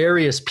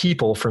various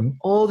people from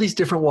all these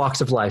different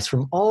walks of life,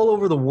 from all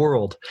over the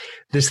world,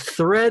 this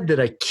thread that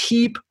I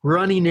keep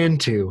running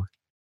into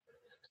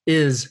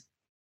is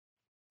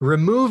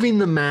removing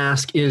the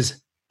mask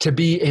is to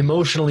be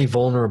emotionally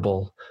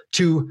vulnerable,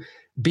 to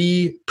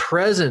be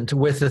present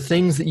with the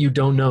things that you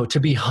don't know, to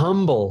be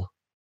humble.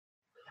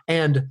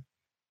 And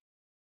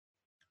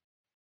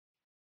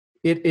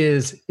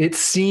it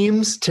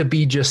seems to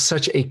be just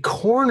such a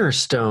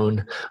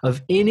cornerstone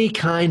of any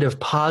kind of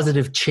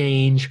positive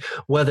change,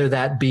 whether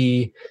that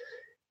be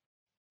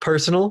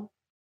personal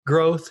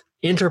growth,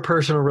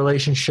 interpersonal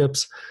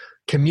relationships,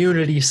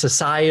 community,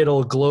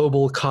 societal,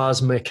 global,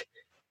 cosmic,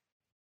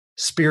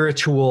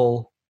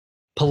 spiritual,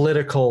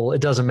 political,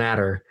 it doesn't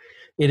matter.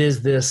 It's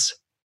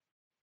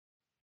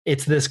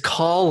this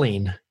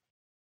calling.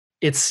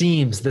 It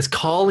seems this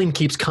calling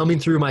keeps coming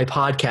through my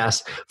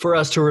podcast for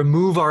us to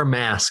remove our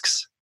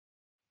masks,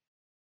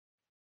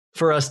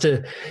 for us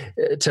to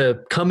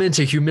come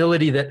into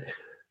humility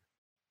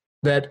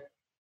that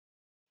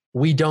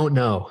we don't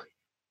know.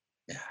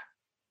 Yeah.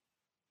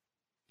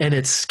 And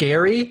it's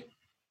scary,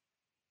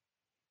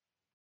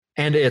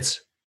 and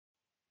it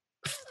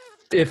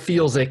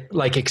feels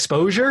like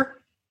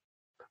exposure,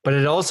 but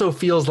it also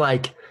feels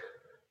like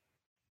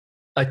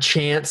a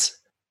chance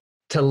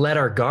to let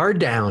our guard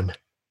down,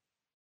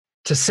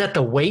 to set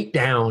the weight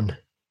down.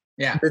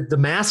 Yeah. The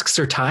masks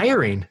are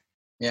tiring.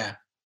 Yeah.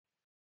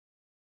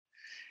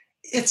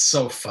 It's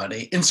so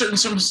funny. In certain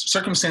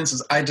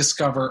circumstances, I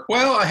discover,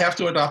 I have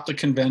to adopt the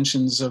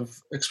conventions of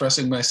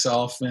expressing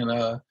myself in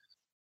a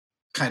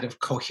kind of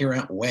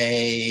coherent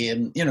way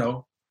and,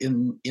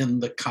 in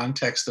the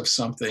context of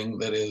something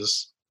that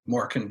is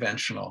more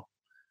conventional.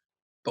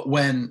 But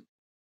when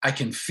I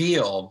can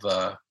feel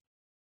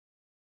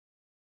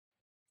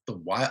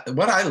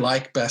what I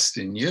like best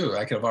in you,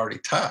 I could have already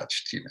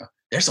touched,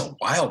 there's a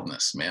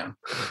wildness, man.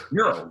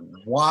 You're a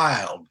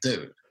wild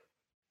dude.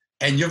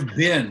 And you've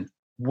been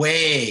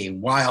way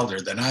wilder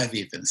than I've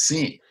even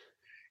seen.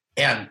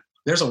 And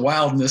there's a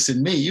wildness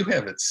in me you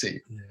haven't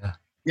seen.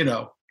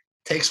 Yeah.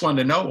 Takes one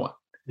to know one.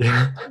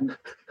 Yeah.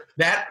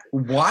 That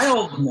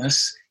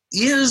wildness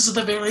is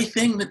the very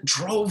thing that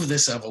drove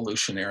this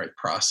evolutionary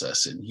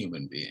process in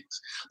human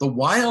beings. The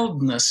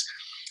wildness.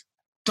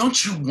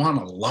 Don't you want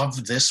to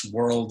love this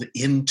world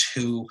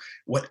into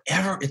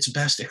whatever its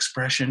best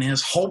expression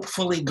is,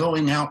 hopefully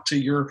going out to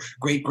your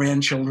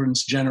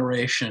great-grandchildren's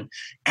generation,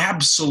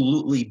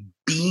 absolutely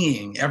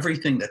being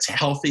everything that's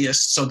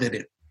healthiest so that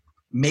it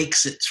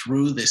makes it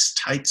through this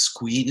tight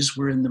squeeze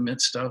we're in the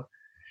midst of?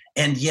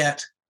 And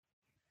yet,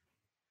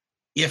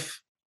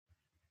 if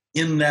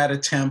in that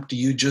attempt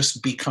you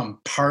just become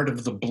part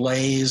of the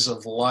blaze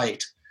of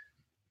light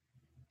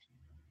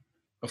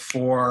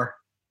before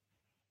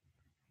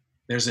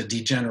there's a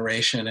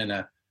degeneration and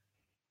a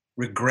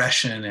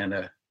regression and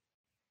a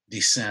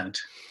descent,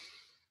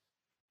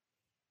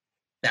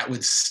 that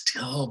would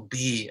still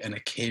be an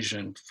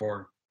occasion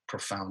for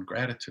profound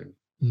gratitude.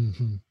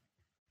 Mm-hmm.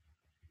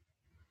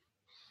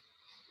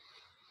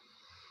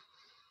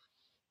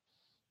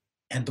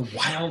 And the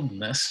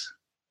wildness,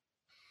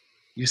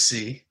 you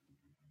see,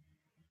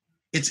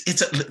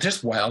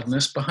 there's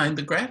wildness behind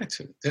the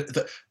gratitude.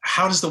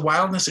 How does the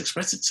wildness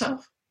express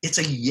itself? It's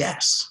a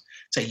yes.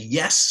 It's a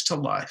yes to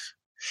life.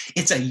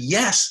 It's a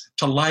yes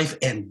to life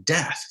and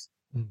death.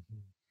 Mm-hmm.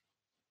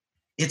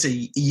 It's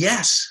a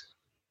yes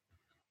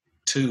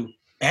to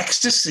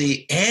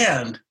ecstasy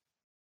and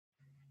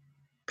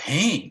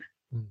pain,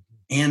 mm-hmm.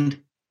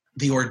 and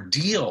the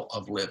ordeal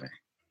of living,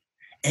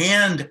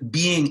 and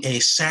being a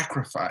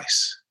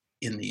sacrifice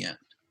in the end.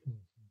 Mm-hmm.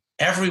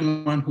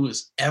 Everyone who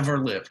has ever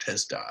lived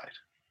has died.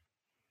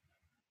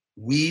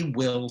 We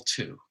will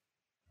too.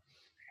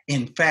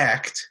 In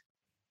fact,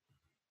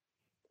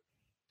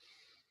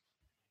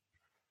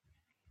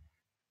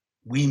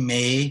 we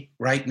may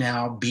right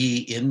now be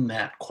in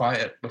that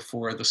quiet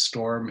before the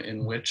storm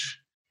in which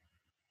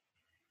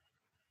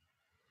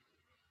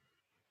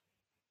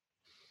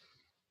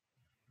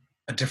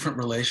a different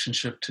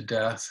relationship to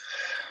death,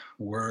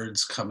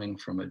 words coming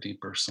from a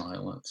deeper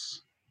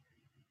silence,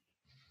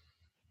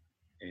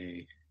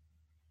 a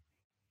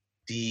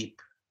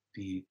deep,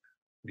 deep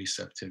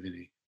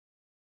receptivity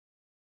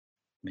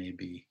may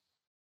be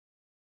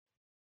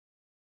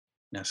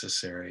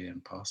necessary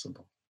and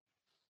possible.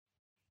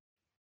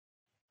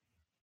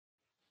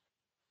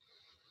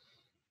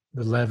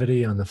 The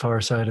levity on the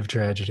far side of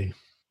tragedy.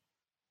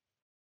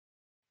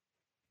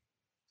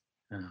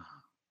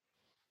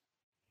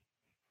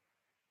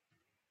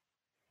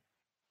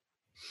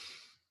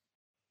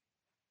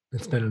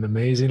 It's been an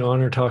amazing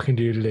honor talking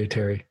to you today,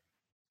 Terry.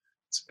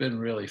 It's been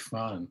really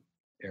fun,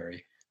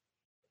 Ari.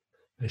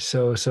 I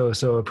so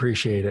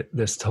appreciate it.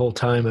 This whole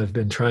time I've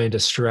been trying to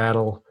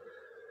straddle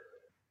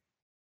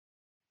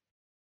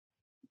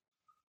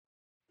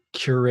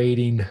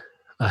curating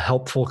a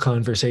helpful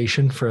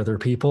conversation for other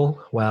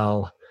people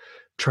while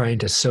trying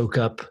to soak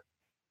up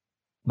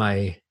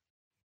my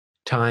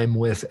time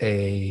with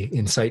a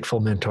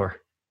insightful mentor.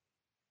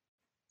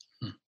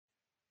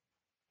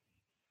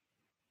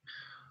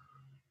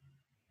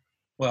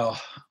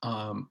 Well,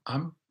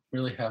 I'm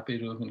really happy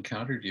to have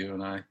encountered you,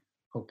 and I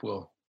hope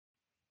we'll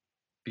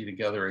be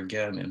together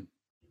again in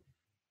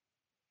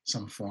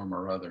some form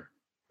or other.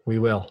 We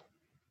will.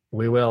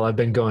 I've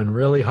been going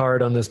really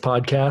hard on this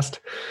podcast,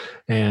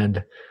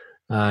 and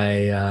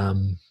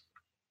I've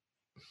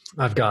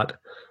got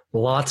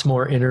lots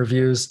more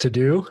interviews to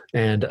do,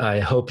 and I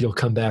hope you'll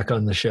come back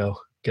on the show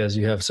because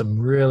you have some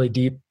really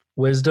deep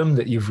wisdom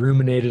that you've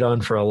ruminated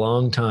on for a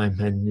long time,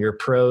 and your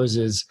prose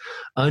is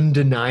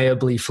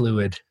undeniably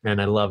fluid,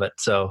 and I love it.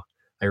 So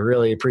I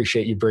really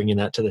appreciate you bringing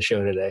that to the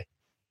show today.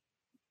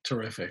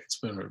 Terrific. It's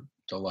been a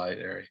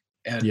delight, Ari.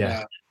 And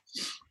yeah.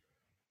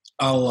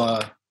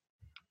 I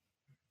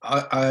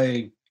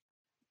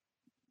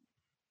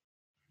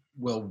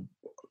will,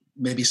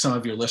 maybe some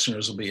of your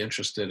listeners will be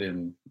interested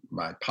in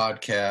my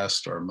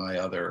podcast or my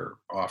other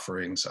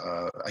offerings.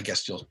 I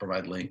guess you'll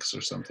provide links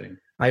or something.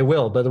 I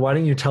will, but why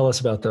don't you tell us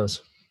about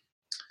those?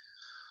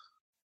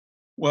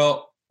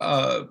 Well,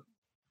 I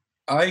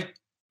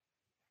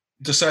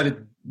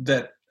decided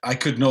that I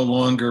could no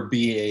longer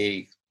be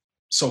a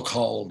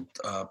so-called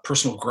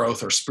personal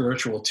growth or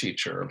spiritual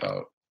teacher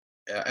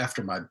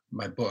after my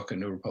book, A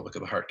New Republic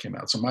of the Heart, came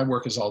out. So my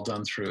work is all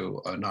done through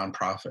a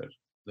nonprofit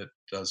that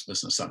does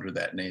business under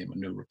that name, A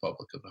New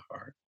Republic of the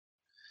Heart.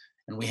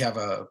 And we have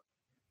a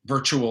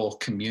virtual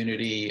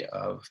community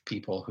of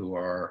people who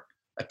are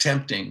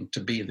attempting to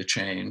be the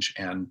change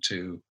and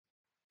to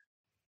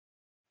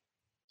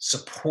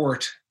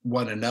support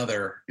one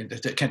another,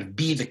 to kind of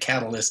be the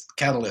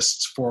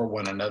catalysts for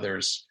one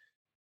another's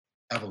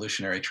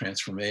evolutionary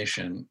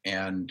transformation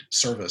and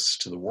service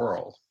to the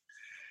world.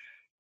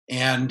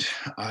 And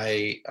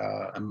I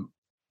am,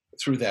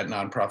 through that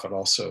nonprofit,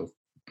 also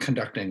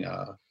conducting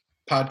a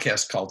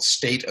podcast called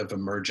State of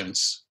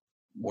Emergence,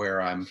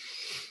 where I'm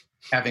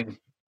having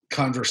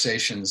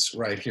conversations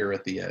right here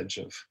at the edge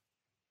of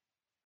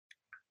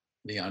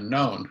the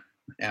unknown.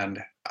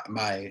 And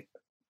my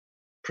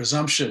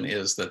presumption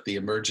is that the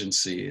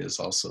emergency is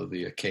also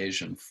the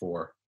occasion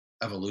for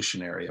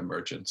evolutionary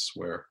emergence,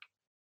 where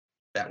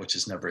that which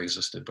has never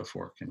existed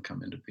before can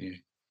come into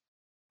being.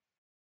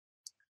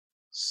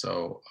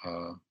 So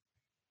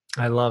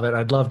I love it.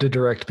 I'd love to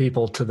direct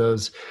people to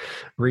those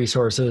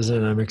resources,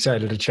 and I'm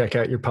excited to check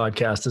out your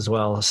podcast as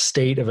well.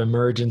 State of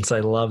Emergence. I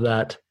love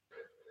that.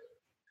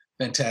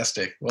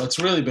 Fantastic. Well, it's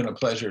really been a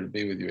pleasure to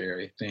be with you,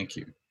 Ari. Thank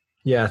you.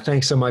 Yeah.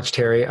 Thanks so much,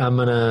 Terry.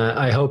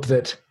 I hope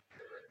that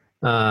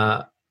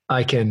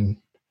I can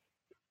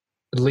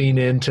lean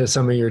into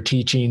some of your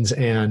teachings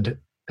and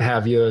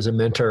have you as a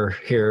mentor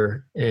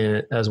here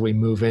as we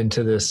move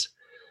into this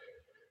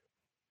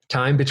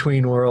time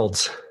between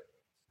worlds.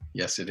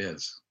 Yes, it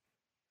is.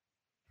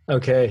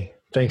 Okay.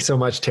 Thanks so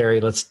much,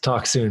 Terry. Let's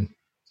talk soon.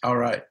 All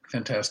right.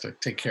 Fantastic.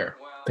 Take care.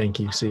 Thank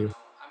you. See you.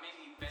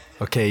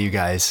 Okay, you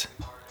guys.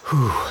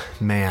 Whew,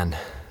 man.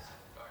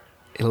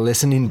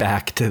 Listening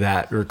back to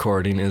that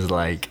recording is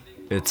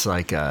gives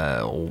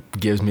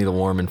me the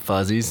warm and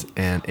fuzzies,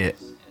 and it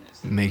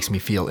makes me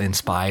feel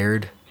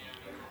inspired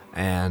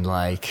and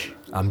like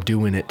I'm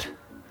doing it.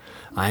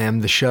 I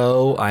am the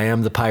show. I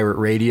am the pirate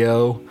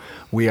radio.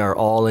 We are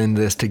all in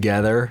this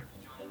together,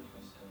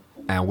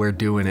 and we're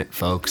doing it,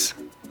 folks.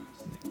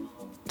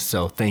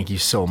 So thank you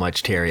so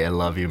much, Terry. I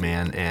love you,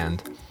 man.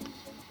 And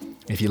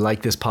If you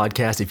like this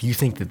podcast, if you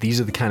think that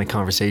these are the kind of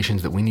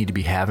conversations that we need to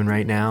be having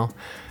right now,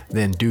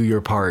 then do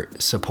your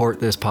part. Support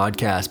this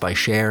podcast by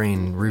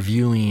sharing,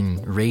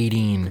 reviewing,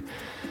 rating.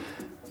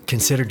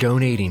 Consider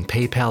donating.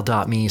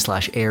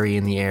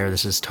 PayPal.me/AirieInTheAir.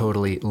 This is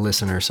totally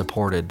listener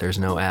supported. There's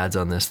no ads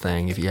on this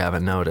thing if you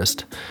haven't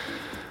noticed.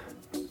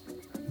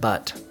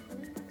 But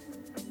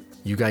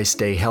you guys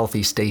stay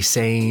healthy, stay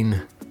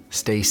sane,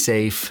 stay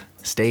safe,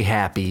 stay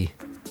happy,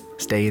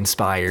 stay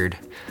inspired.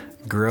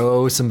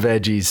 Grow some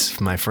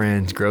veggies, my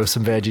friends. Grow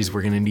some veggies.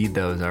 We're going to need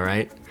those, all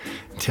right?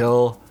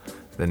 Until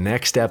the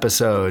next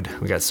episode,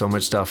 we got so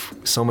much stuff,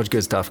 so much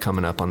good stuff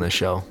coming up on this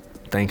show.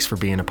 Thanks for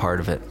being a part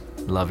of it.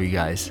 Love you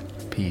guys.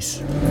 Peace.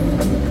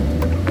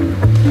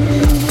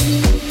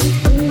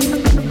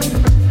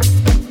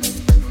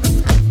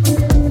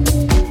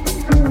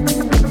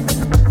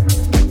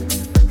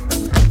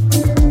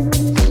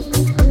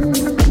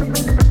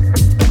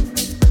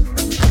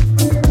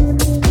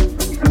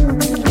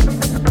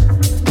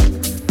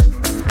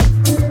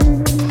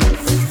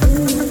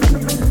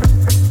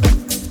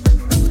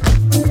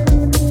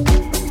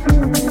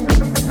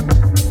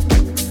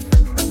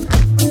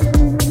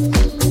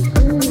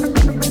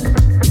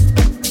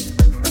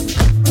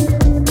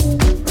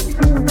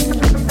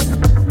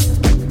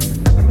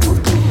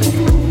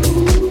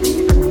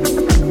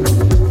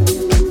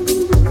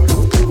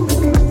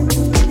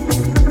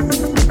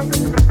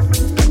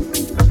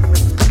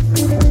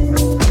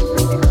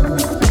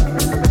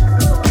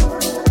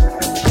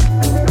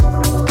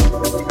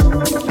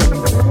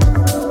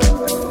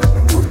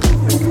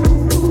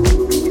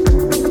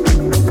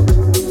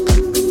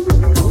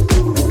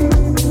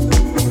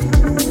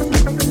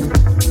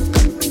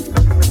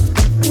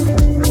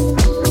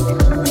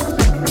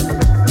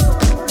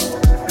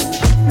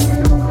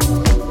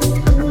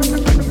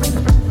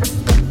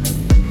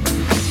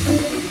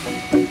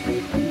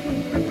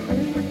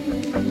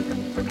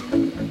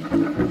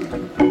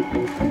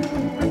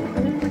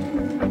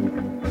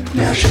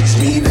 Now she's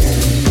leaving.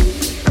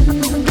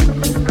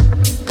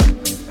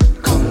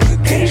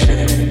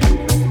 Congregation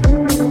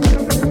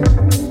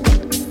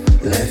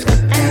left the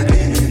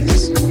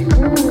abyss.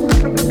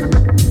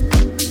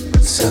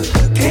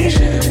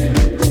 Suffocation.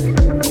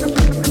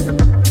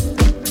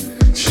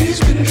 She's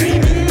been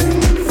dreaming.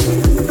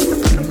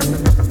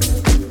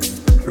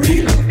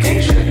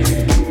 Relocation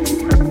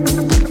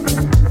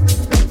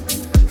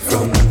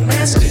from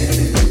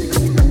monastic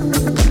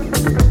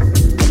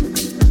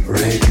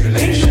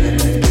regulation.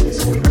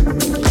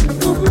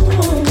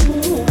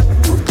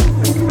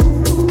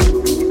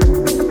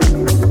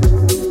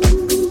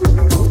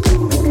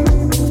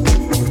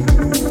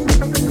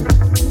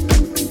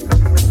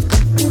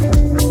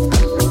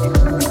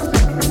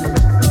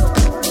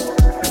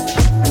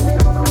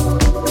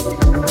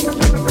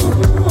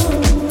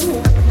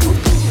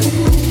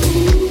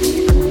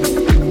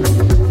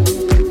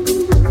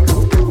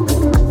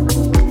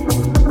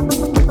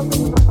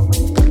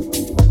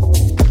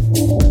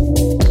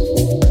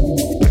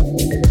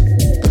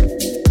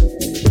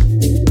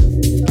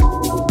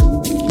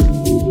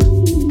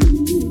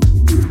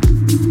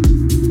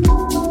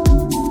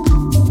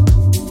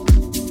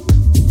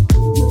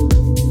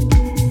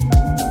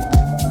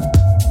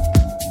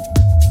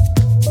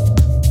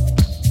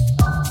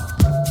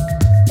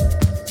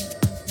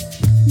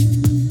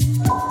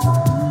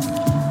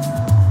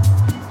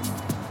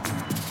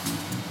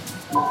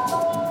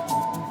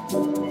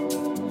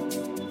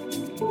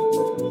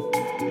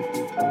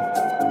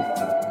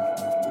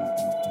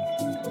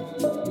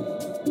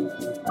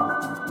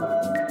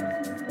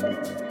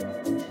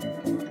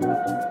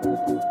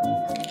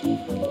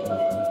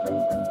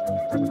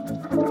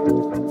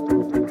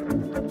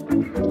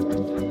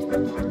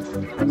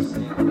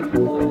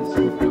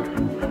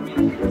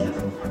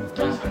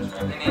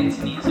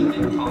 Anthony's a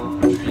big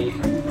palm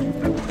tree.